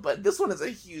show, but this one is a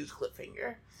huge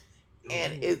cliffhanger,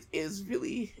 and it is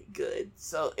really good.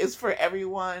 So it's for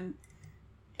everyone,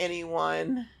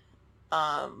 anyone.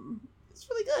 It's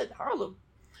really good. Harlem,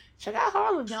 check out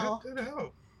Harlem, y'all. Check it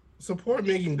out. Support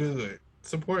Megan Good.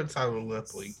 Support Tyler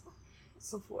Lepley.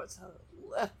 Support Tyler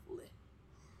Lepley.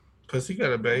 Because he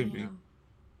got a baby.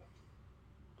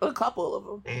 A couple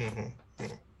of them.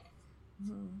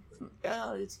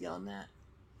 Yeah, it's on that.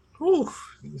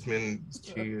 Oof, these men, these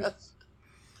kids.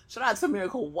 Shout out to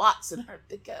Miracle Watts and her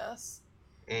thick ass.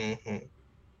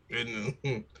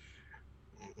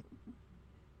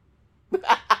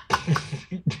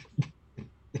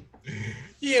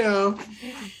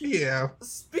 Yeah.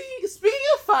 Speaking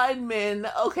of fine men,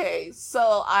 okay,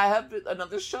 so I have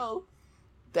another show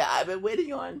that I've been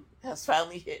waiting on has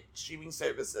finally hit streaming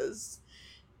services.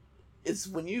 It's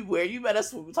Where You Met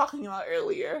Us, what we were talking about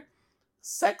earlier.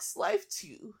 Sex Life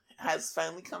 2 has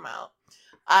finally come out.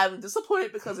 I'm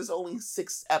disappointed because there's only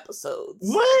 6 episodes.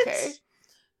 What? Okay.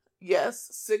 Yes,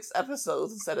 6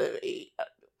 episodes instead of 8.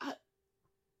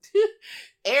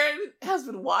 Aaron has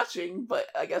been watching, but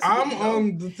I guess I'm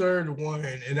on the 3rd one,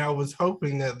 and I was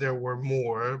hoping that there were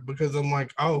more because I'm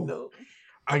like,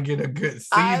 I get a good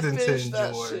season to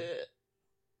enjoy.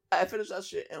 I finished that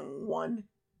shit in one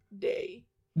day.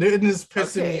 It is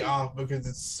pissing me off because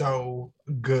it's so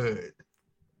good.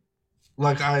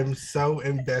 Like, I'm so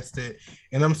invested,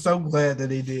 and I'm so glad that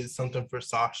they did something for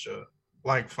Sasha.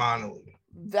 Like, finally.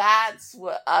 That's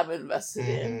what I'm invested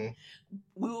in.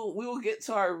 We will get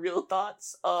to our real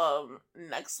thoughts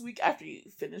next week after you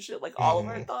finish it, like all of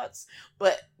our thoughts.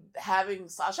 But having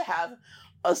Sasha have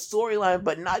a storyline,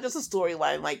 but not just a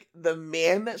storyline, like the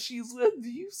man that she's with. Do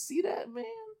you see that man?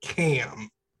 Cam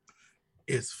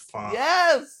is fine.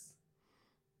 Yes.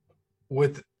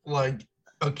 With like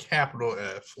a capital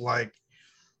F. Like,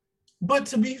 but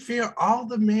to be fair, all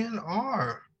the men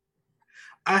are.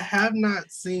 I have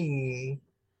not seen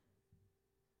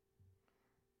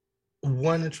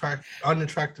one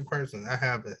unattractive person. I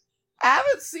haven't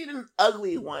seen an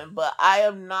ugly one, but I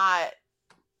am not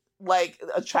like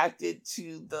attracted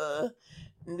to the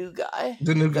new guy.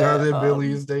 The new guy that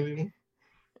Billy is dating?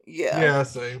 Yeah,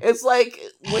 same. It's like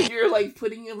when you're like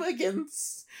putting him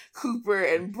against Cooper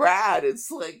and Brad, it's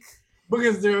like,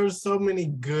 because there are so many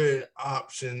good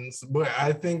options, but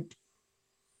I think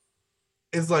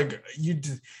it's like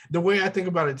the way I think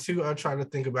about it too, I try to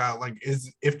think about like,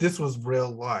 is if this was real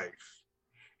life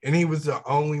and he was the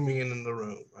only man in the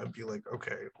room, I'd be like,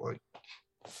 okay, like,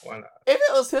 why not? If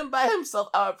it was him by himself,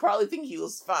 I would probably think he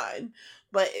was fine.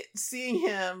 But seeing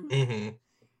him,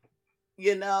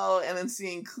 you know, and then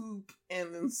seeing Coop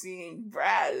and then seeing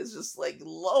Brad is just like,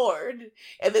 Lord.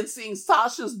 And then seeing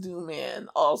Sasha's new man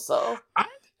also.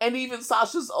 And even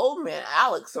Sasha's old man,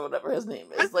 Alex or whatever his name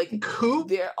is. Like, Coop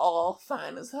they're all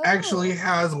fine as hell. Actually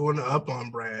has one up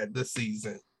on Brad this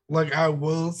season. Like, I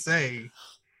will say.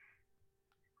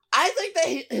 I think that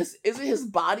is it his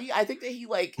body? I think that he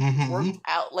like worked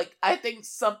out. Like, I think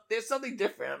there's something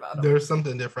different about him. There's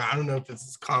something different. I don't know if it's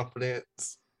his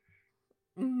confidence,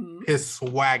 his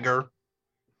swagger.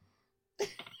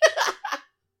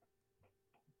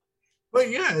 But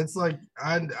yeah, it's like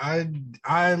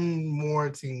I'm more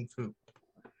Team Coop.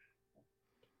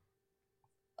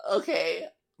 Okay,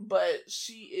 but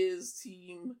she is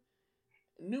Team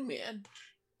Newman.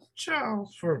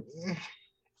 Charles for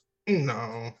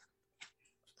no.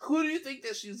 Who do you think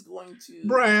that she's going to?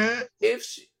 Brad. If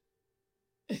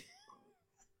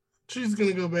she's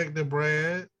gonna go back to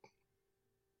Brad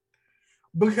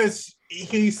because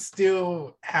he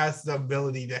still has the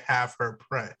ability to have her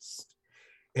pressed,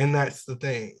 and that's the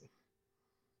thing.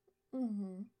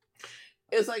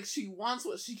 It's like she wants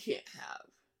what she can't have.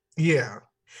 Yeah,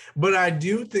 but I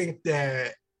do think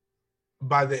that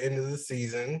by the end of the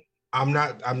season, I'm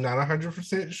not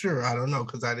 100% sure. I don't know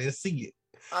because I didn't see it.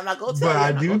 I'm not gonna tell you. But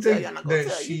I do think that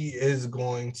she is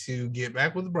going to get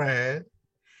back with Brad,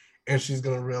 and she's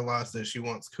gonna realize that she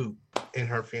wants Coop and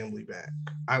her family back.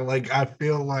 I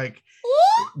feel like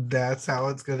that's how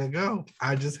it's gonna go.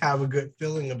 I just have a good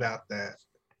feeling about that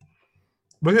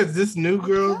because this new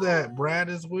girl that Brad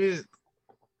is with,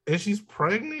 and she's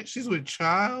pregnant. She's with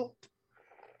child.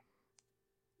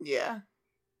 Yeah.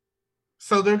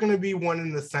 So they're gonna be one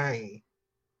and the same.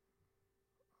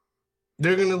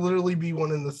 They're gonna literally be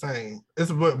one and the same.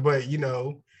 But you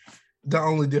know, the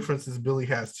only difference is Billy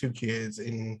has 2 kids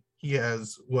and he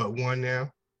has one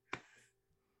now.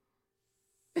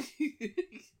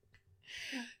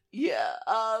 Yeah.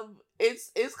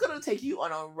 It's gonna take you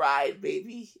on a ride,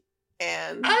 baby.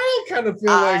 And I kind of feel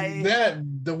like that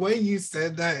the way you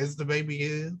said that is the baby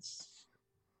is.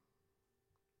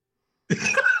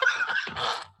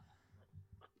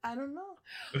 I don't know.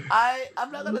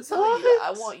 I'm not gonna tell you.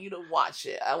 I want you to watch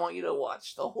it. I want you to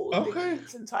watch the whole thing in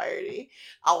its entirety.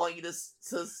 I want you to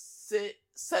sit,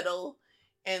 settle,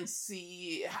 and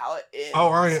see how it ends. Oh,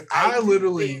 I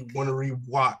literally want to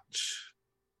rewatch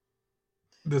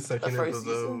the second episode.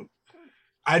 Season?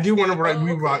 I do want to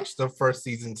rewatch the first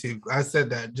season too. I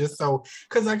said that just so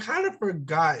because I kind of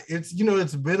forgot. It's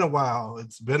it's been a while.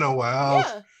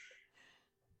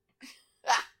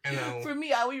 Yeah. For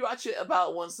me, I rewatch it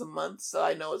about once a month, so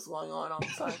I know what's going on all the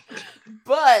time.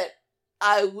 But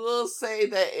I will say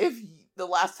that if the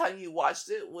last time you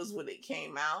watched it was when it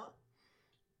came out,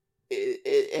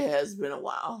 it has been a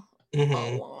while.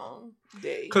 A long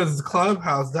day. Because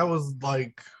Clubhouse, that was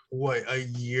like what, a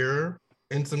year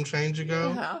and some change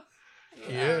ago?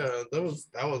 Yeah, that was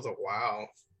a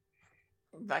while.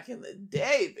 Back in the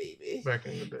day, baby. Back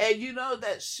in the day. And you know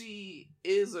that she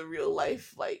is a real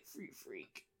life like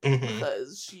freak.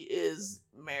 Because she is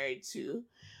married to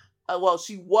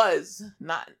she was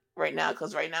not right now,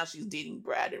 because right now she's dating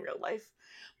Brad in real life,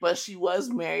 but she was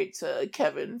married to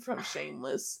Kevin from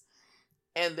Shameless,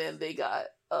 and then they got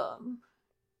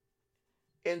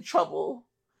in trouble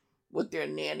with their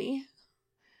nanny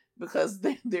because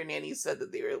their nanny said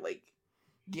that they were like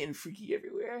getting freaky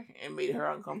everywhere and made her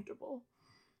uncomfortable.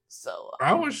 So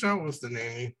I wish I was the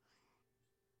nanny.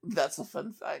 That's a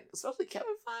fun fact, especially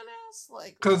Kevin fine ass.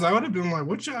 Like, because I would have been like,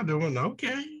 "What y'all doing?"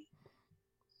 Okay,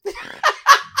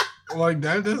 like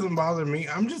that doesn't bother me.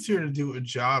 I'm just here to do a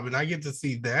job, and I get to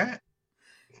see that.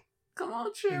 Come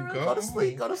on, Sharon, go to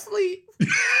sleep. Go to sleep.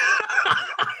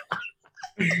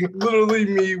 Literally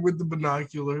me with the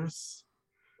binoculars,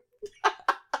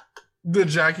 the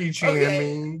Jackie Chan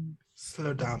meme.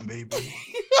 Slow down, baby.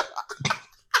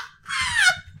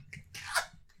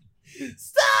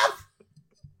 Stop!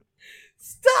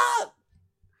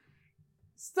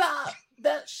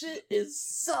 That shit is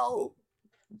so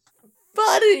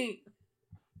funny.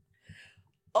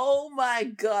 Oh my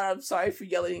god, I'm sorry for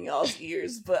yelling in y'all's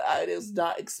ears, but I was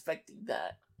not expecting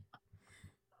that.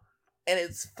 And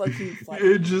it's fucking funny.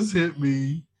 It just hit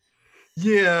me.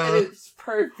 Yeah. And it's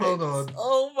perfect. Hold on.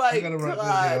 Oh my god. I gotta write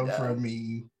that down for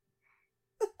me.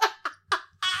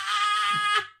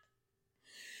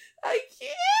 I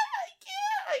can't.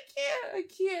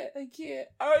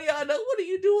 Ariana, what are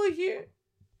you doing here?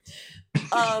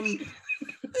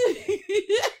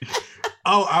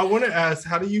 Oh, I want to ask,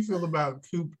 how do you feel about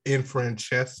Coop and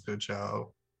Francesca,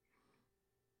 child?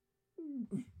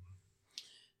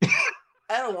 I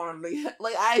don't want to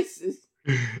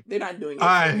they're not doing it.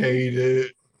 I hate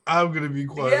it. I'm gonna be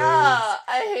quite Yeah, honest.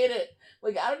 I hate it.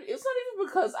 Like, it's not even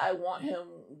because I want him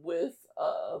with,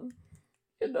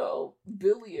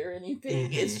 Billy or anything.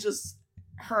 Mm-hmm. It's just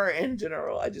her in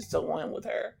general. I just don't want him with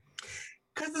her.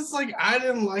 Because it's like, I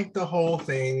didn't like the whole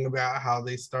thing about how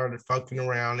they started fucking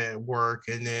around at work.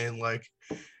 And then, like,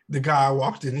 the guy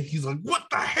walked in and he's like, what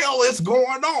the hell is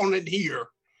going on in here?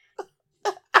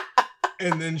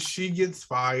 And then she gets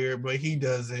fired, but he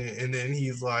doesn't. And then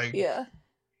he's like, yeah.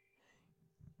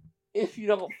 If you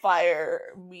don't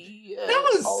fire me, that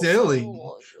was also, silly.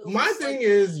 My thing like,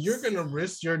 is, you're gonna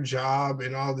risk your job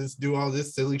and do all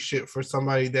this silly shit for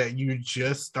somebody that you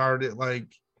just started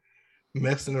like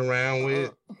messing around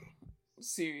with.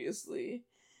 Seriously.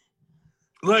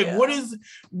 Like, Yeah. what is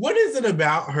it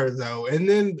about her though? And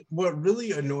then what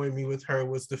really annoyed me with her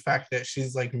was the fact that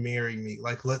she's like, marry me,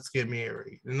 like, let's get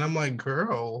married. And I'm like,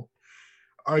 girl,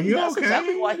 are you That's okay?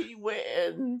 exactly why he went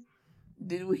and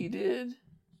did what he did.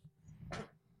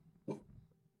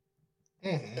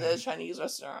 Mm-hmm. At a Chinese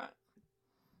restaurant.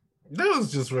 That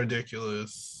was just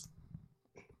ridiculous.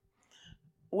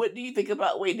 What do you think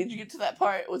about? Wait, did you get to that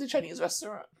part with the Chinese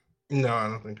restaurant? No, I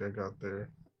don't think I got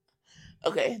there.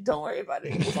 Okay, don't worry about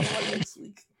it. We'll talk about it next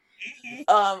week.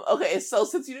 Okay, so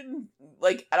since you didn't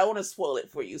I don't want to spoil it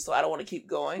for you, so I don't want to keep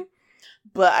going.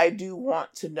 But I do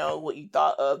want to know what you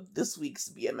thought of this week's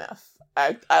BMF.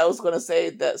 I was going to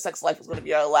say that sex life was going to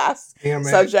be our last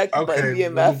subject, okay, but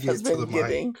BMF has been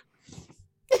giving.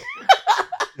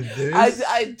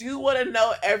 I do want to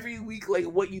know every week, like,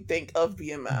 what you think of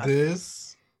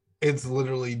BMF. It's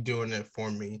literally doing it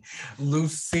for me.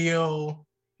 Lucille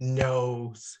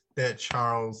knows that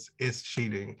Charles is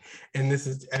cheating, and this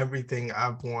is everything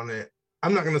I've wanted.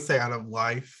 I'm not going to say out of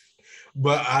life,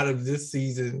 but out of this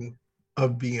season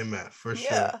of BMF, for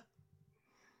sure.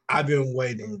 I've been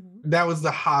waiting. Mm-hmm. That was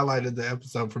the highlight of the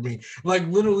episode for me. Like,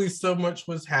 literally so much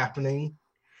was happening,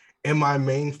 and my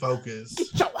main focus...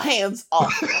 Get your hands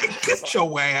off. Get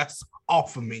your ass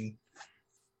off of me.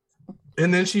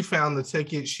 And then she found the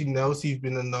ticket. She knows he's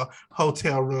been in the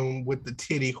hotel room with the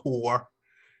titty whore.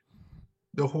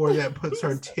 The whore that puts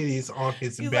her titties on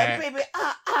his back. Like, baby,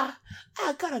 I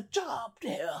got a job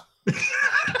there.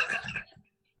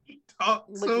 He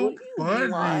talks so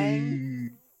funny.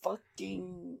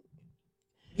 Fucking.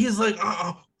 He's like,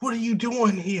 what are you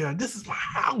doing here? This is my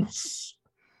house.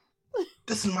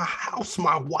 This is my house.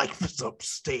 My wife is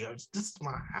upstairs. This is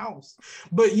my house.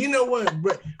 But you know what?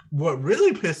 What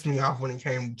really pissed me off when it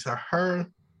came to her.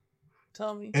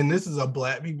 Tell me. And this is a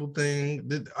Black people thing.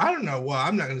 I don't know. Well,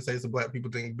 I'm not going to say it's a Black people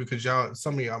thing because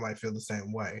some of y'all might feel the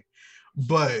same way.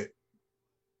 But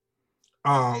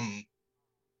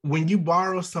when you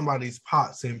borrow somebody's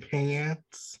pots and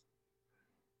pans,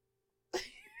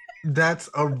 that's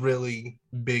a really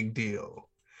big deal.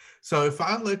 So if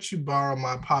I let you borrow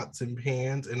my pots and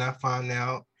pans and I find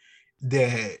out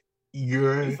that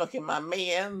you're fucking my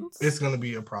mans, it's going to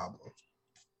be a problem.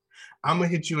 I'm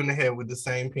going to hit you in the head with the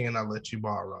same pen I let you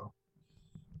borrow.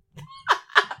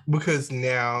 Because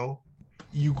now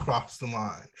you cross the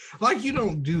line. Like, you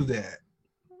don't do that.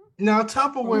 Now,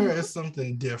 Tupperware is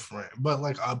something different, but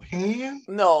like a pan?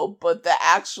 No, but the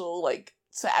actual, like,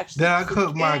 to actually that I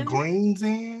cook my greens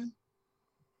in?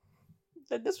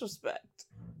 The disrespect.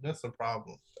 That's a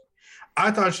problem. I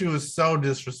thought she was so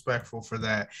disrespectful for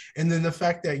that. And then the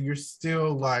fact that you're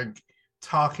still like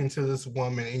talking to this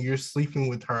woman and you're sleeping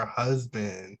with her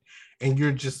husband and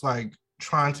you're just like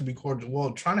trying to be cordial.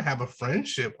 Well, trying to have a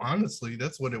friendship, honestly.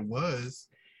 That's what it was.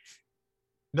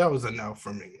 That was a no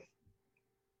for me.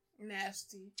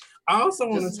 Nasty. I also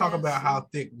want to talk about how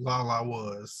thick Lala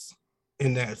was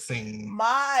in that scene.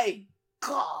 My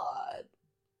God.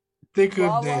 Thicker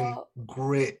than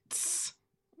grits.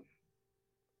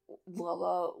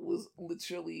 Lala was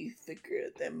literally thicker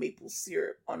than maple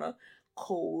syrup on a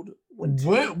cold winter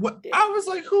What? day. I was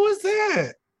like, who is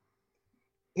that?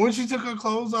 When she took her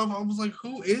clothes off, I was like,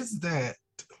 who is that?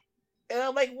 And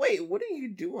I'm like, wait, what are you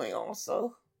doing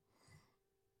also?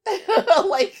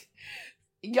 Like,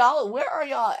 y'all, where are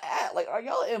y'all at? Like, are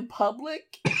y'all in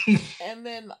public? And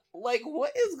then, like,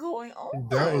 what is going on?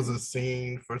 That was a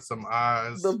scene for some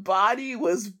eyes. The body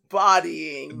was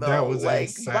bodying, though. That was like,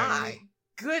 insane. My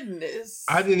goodness.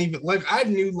 I didn't even, like, I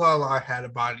knew Lala had a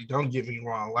body. Don't get me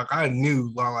wrong. Like, I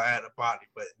knew Lala had a body,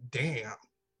 but damn.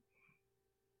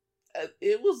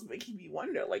 It was making me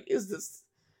wonder, like, is this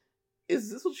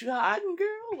what you hiding,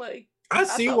 girl? Like, I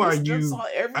see why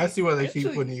they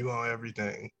keep putting you on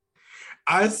everything.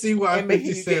 I see why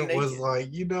 50 Cent was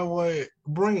like, you know what?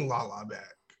 Bring Lala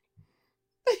back.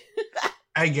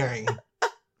 Again.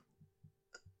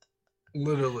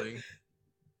 Literally.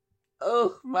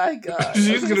 Oh my god.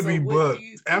 She's gonna be booked.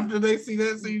 After they see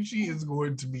that scene, she is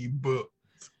going to be booked.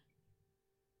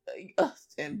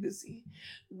 And busy.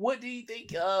 What do you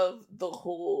think of the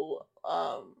whole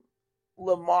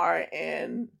Lamar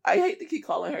and I hate to keep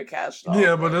calling her Cash Doll.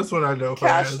 Yeah, but that's what I know.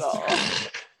 Cash Doll.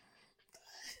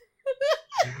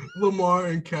 Lamar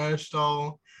and Cash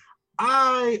Doll.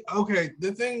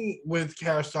 The thing with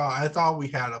Cash Doll, I thought we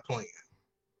had a plan.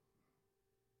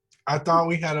 I thought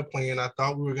we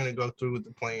were going to go through with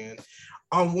the plan.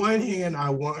 On one hand, I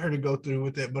want her to go through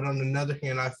with it, but on another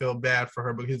hand, I feel bad for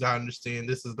her because I understand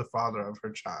this is the father of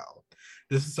her child.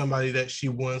 This is somebody that she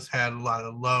once had a lot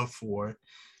of love for.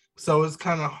 So it's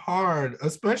kind of hard,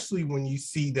 especially when you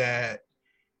see that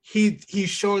he's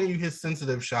showing you his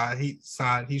sensitive side.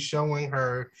 He's showing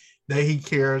her that he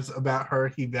cares about her.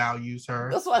 He values her.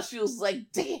 That's why she was like,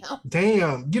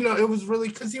 damn. It was really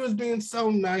because he was being so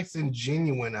nice and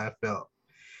genuine, I felt.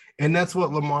 And that's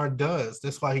what Lamar does.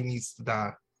 That's why he needs to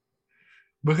die.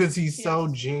 Because he's so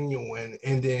genuine.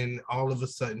 And then all of a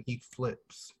sudden he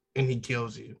flips and he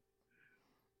kills you.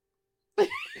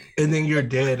 And then you're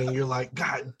dead and you're like,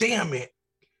 God damn it.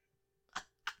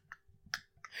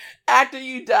 After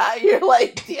you die, you're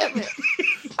like, damn it.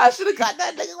 I should have got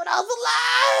that nigga when I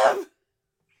was alive.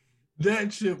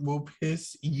 That shit will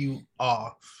piss you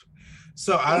off.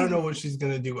 So I don't know what she's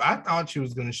gonna do. I thought she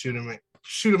was gonna shoot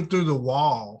him through the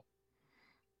wall.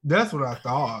 That's what I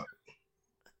thought.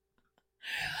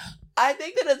 I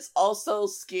think that it's also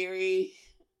scary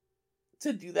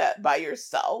to do that by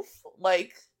yourself.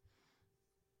 Like,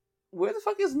 where the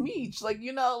fuck is Meech? Like,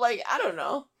 I don't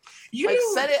know.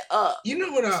 Set it up. You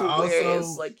know what I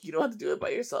also like you don't have to do it by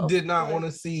yourself. Did not want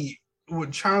to see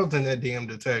with Charles and that damn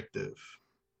detective.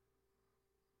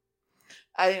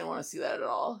 I didn't want to see that at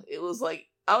all. It was like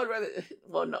I would rather.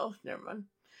 Well, no, never mind.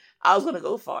 I was gonna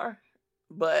go far,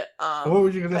 but what were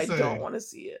you gonna say? I don't want to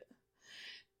see it.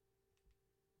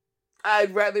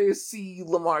 I'd rather see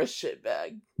Lamar's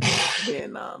shitbag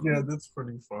than Yeah, that's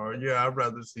pretty far. Yeah, I'd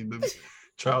rather see the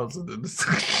Charles and the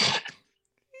detective.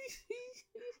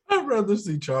 I'd rather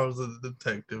see Charles and the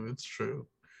detective. It's true.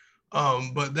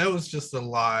 But that was just a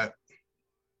lot.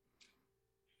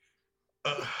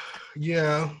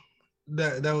 Yeah,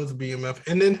 that was BMF.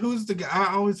 And then who's the guy?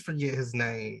 I always forget his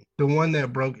name. The one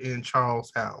that broke in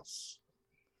Charles' house.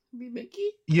 B.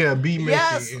 Mickey? Yeah, B. Mickey.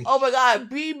 Yes. Oh my God.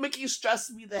 B. Mickey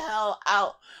stressed me the hell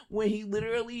out when he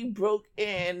literally broke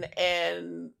in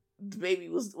and the baby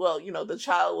was, the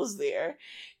child was there.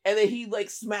 And then he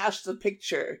smashed the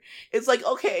picture. It's like,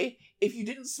 okay, if you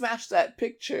didn't smash that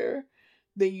picture,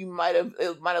 then it might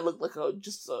have looked like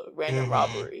just a random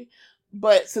robbery.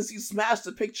 But since you smashed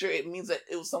the picture, it means that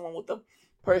it was someone with a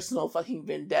personal fucking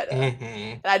vendetta.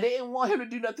 And I didn't want him to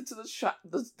do nothing to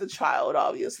the child,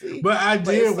 obviously. But I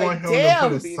did want him to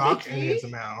put a sock in his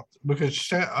mouth because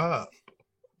shut up.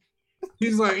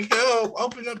 He's like, help,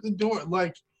 open up the door.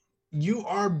 Like, you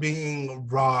are being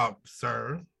robbed,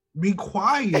 sir. Be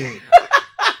quiet.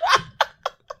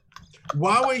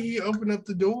 Why would he open up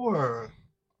the door?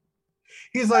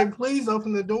 He's like, please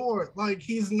open the door. Like,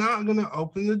 he's not going to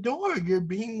open the door. You're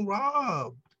being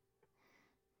robbed.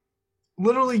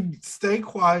 Literally stay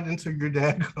quiet until your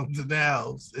dad comes in the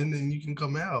house and then you can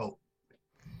come out.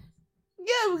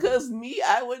 Yeah, because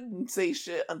I wouldn't say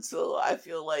shit until I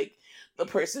feel like the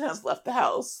person has left the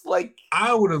house. Like,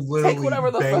 I would have literally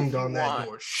banged on that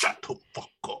door. Shut the fuck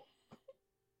up.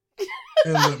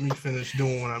 And let me finish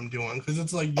doing what I'm doing. Because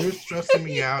it's like, you're stressing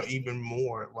me out even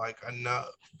more. Like, enough.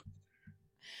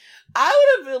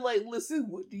 I would have been like, listen,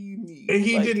 what do you need? And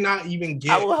he did not even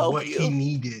get what he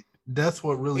needed. That's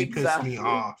what really pissed me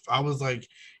off. I was like,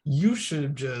 you should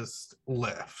have just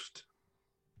left.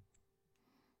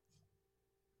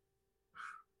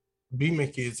 B.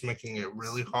 Mickey is making it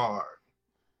really hard.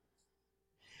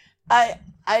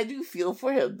 I do feel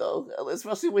for him though,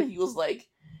 especially when he was like,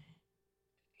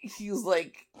 you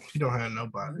don't have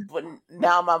nobody. But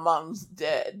now my mom's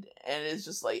dead, and it's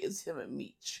just like it's him and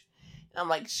Meech. And I'm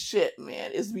like, shit,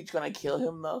 man, is Meech gonna kill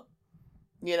him though?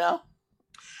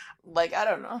 Like, I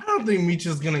don't know. I don't think Meech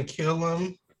is gonna kill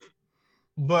him,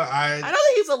 but I know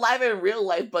that he's alive in real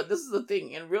life, but this is the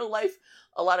thing. In real life,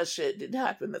 a lot of shit didn't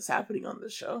happen that's happening on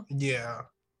this show. Yeah.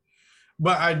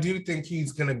 But I do think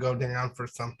he's going to go down for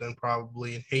something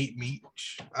probably and hate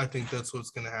Meech. I think that's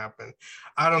what's going to happen.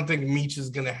 I don't think Meech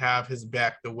is going to have his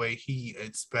back the way he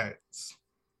expects.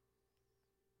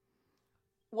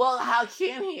 Well, how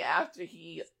can he after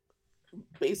he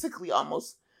basically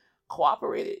almost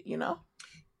cooperated,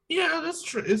 Yeah, that's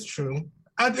true. It's true.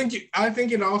 I think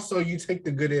it also, you take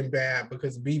the good and bad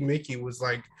because B. Mickey was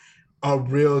like a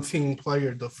real team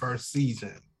player the first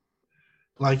season.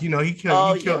 Like, you know, he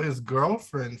killed his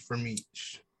girlfriend for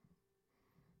Meech.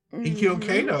 He killed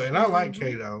Kato, and I like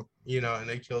Kato, you know, and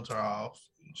they killed her off.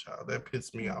 Child, that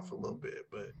pissed me off a little bit,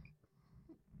 but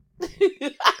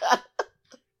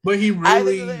but he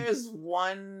really. I think there's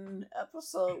one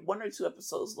or two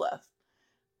episodes left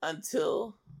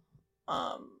until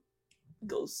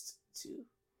Ghost 2.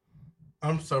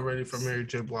 I'm so ready for Mary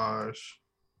J. Blige.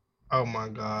 Oh my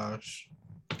gosh.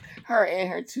 Her and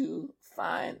her two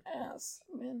fine ass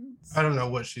men. I don't know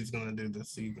what she's gonna do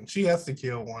this season. She has to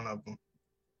kill one of them.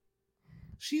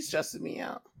 She's stressing me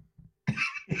out.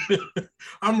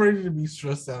 I'm ready to be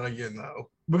stressed out again though,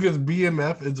 because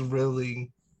BMF is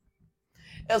really,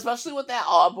 especially with that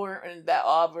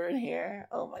auburn hair.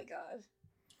 Oh my god.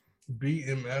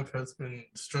 BMF has been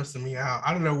stressing me out.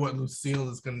 I don't know what Lucille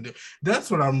is gonna do.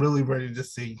 That's what I'm really ready to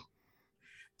see.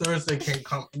 Thursday can't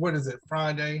come. What is it?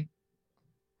 Friday?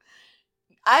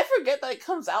 I forget that it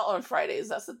comes out on Fridays.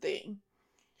 That's the thing.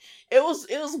 It was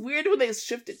weird when they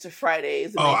shifted to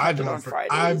Fridays. Oh, I don't.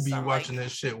 I'd be watching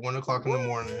this shit 1 o'clock in the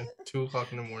morning, 2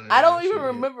 o'clock in the morning. I don't even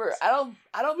remember. I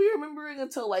don't be remembering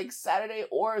until like Saturday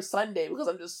or Sunday because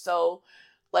I'm just so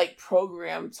like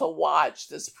programmed to watch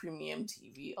this premium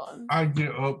TV on. I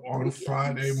get up on weekends.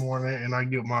 Friday morning and I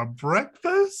get my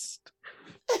breakfast.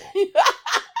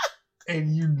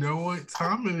 And you know what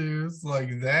time it is,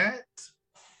 like that.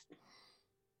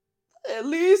 At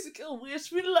least you can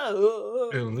wish me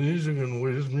luck. At least you can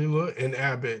wish me luck. And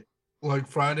Abbott. Like,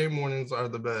 Friday mornings are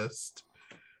the best.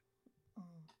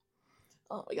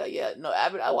 Oh my god, yeah. No,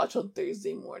 Abbott I watch on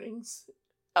Thursday mornings.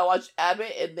 I watch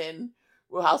Abbott and then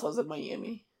Real Housewives of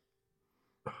Miami,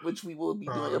 which we will be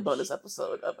doing a bonus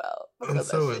episode about. I'm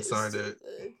so excited.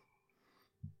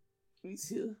 Me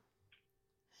too.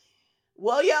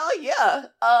 Well, yeah.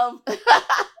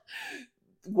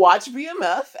 Watch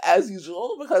BMF as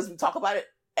usual because we talk about it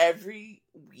every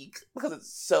week because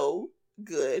it's so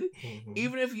good. Mm-hmm.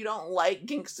 Even if you don't like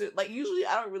gangster, like usually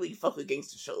I don't really fuck with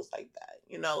gangster shows like that.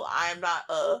 You know, I'm not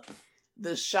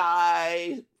the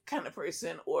shy kind of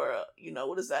person, or you know,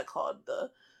 what is that called?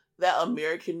 That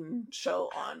American show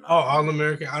on All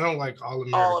American. I don't like All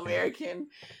American. All American.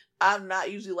 I'm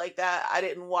not usually like that.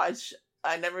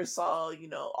 I never saw, you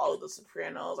know, all of the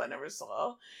Sopranos. I never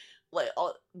saw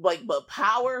but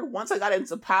Power. Once I got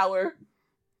into Power,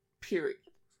 period.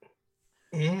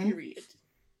 Mm-hmm. Period.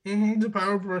 Mm-hmm. The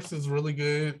Power Burst is really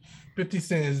good. 50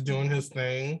 Cent is doing his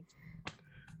thing.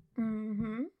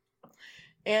 Mm-hmm.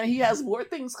 And he has more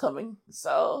things coming,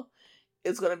 so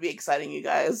it's gonna be exciting, you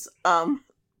guys.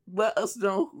 Let us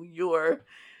know who your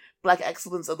Black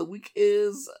Excellence of the Week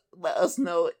is. Let us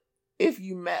know if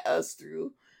you met us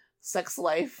through Sex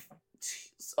Life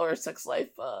or Sex Life.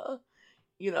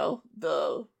 You know,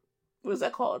 what is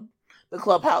that called? The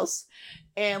Clubhouse.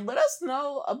 And let us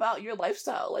know about your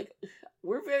lifestyle. Like,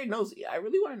 we're very nosy. I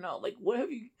really want to know. Like, what are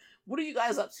you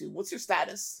guys up to? What's your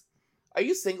status? Are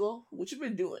you single? What you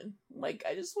been doing? Like,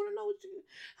 I just want to know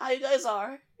how you guys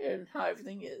are and how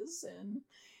everything is. And,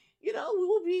 you know, we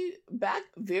will be back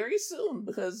very soon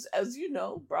because, as you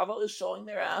know, Bravo is showing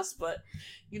their ass. But,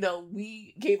 you know,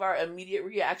 we gave our immediate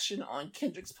reaction on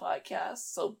Kendrick's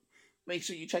podcast. So make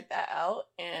sure you check that out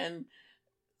and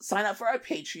sign up for our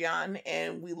Patreon.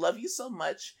 And we love you so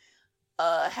much.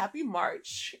 Happy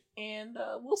March. And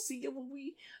we'll see you when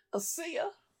we see ya.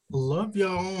 Love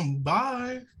y'all.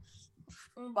 Bye.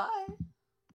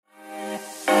 Bye.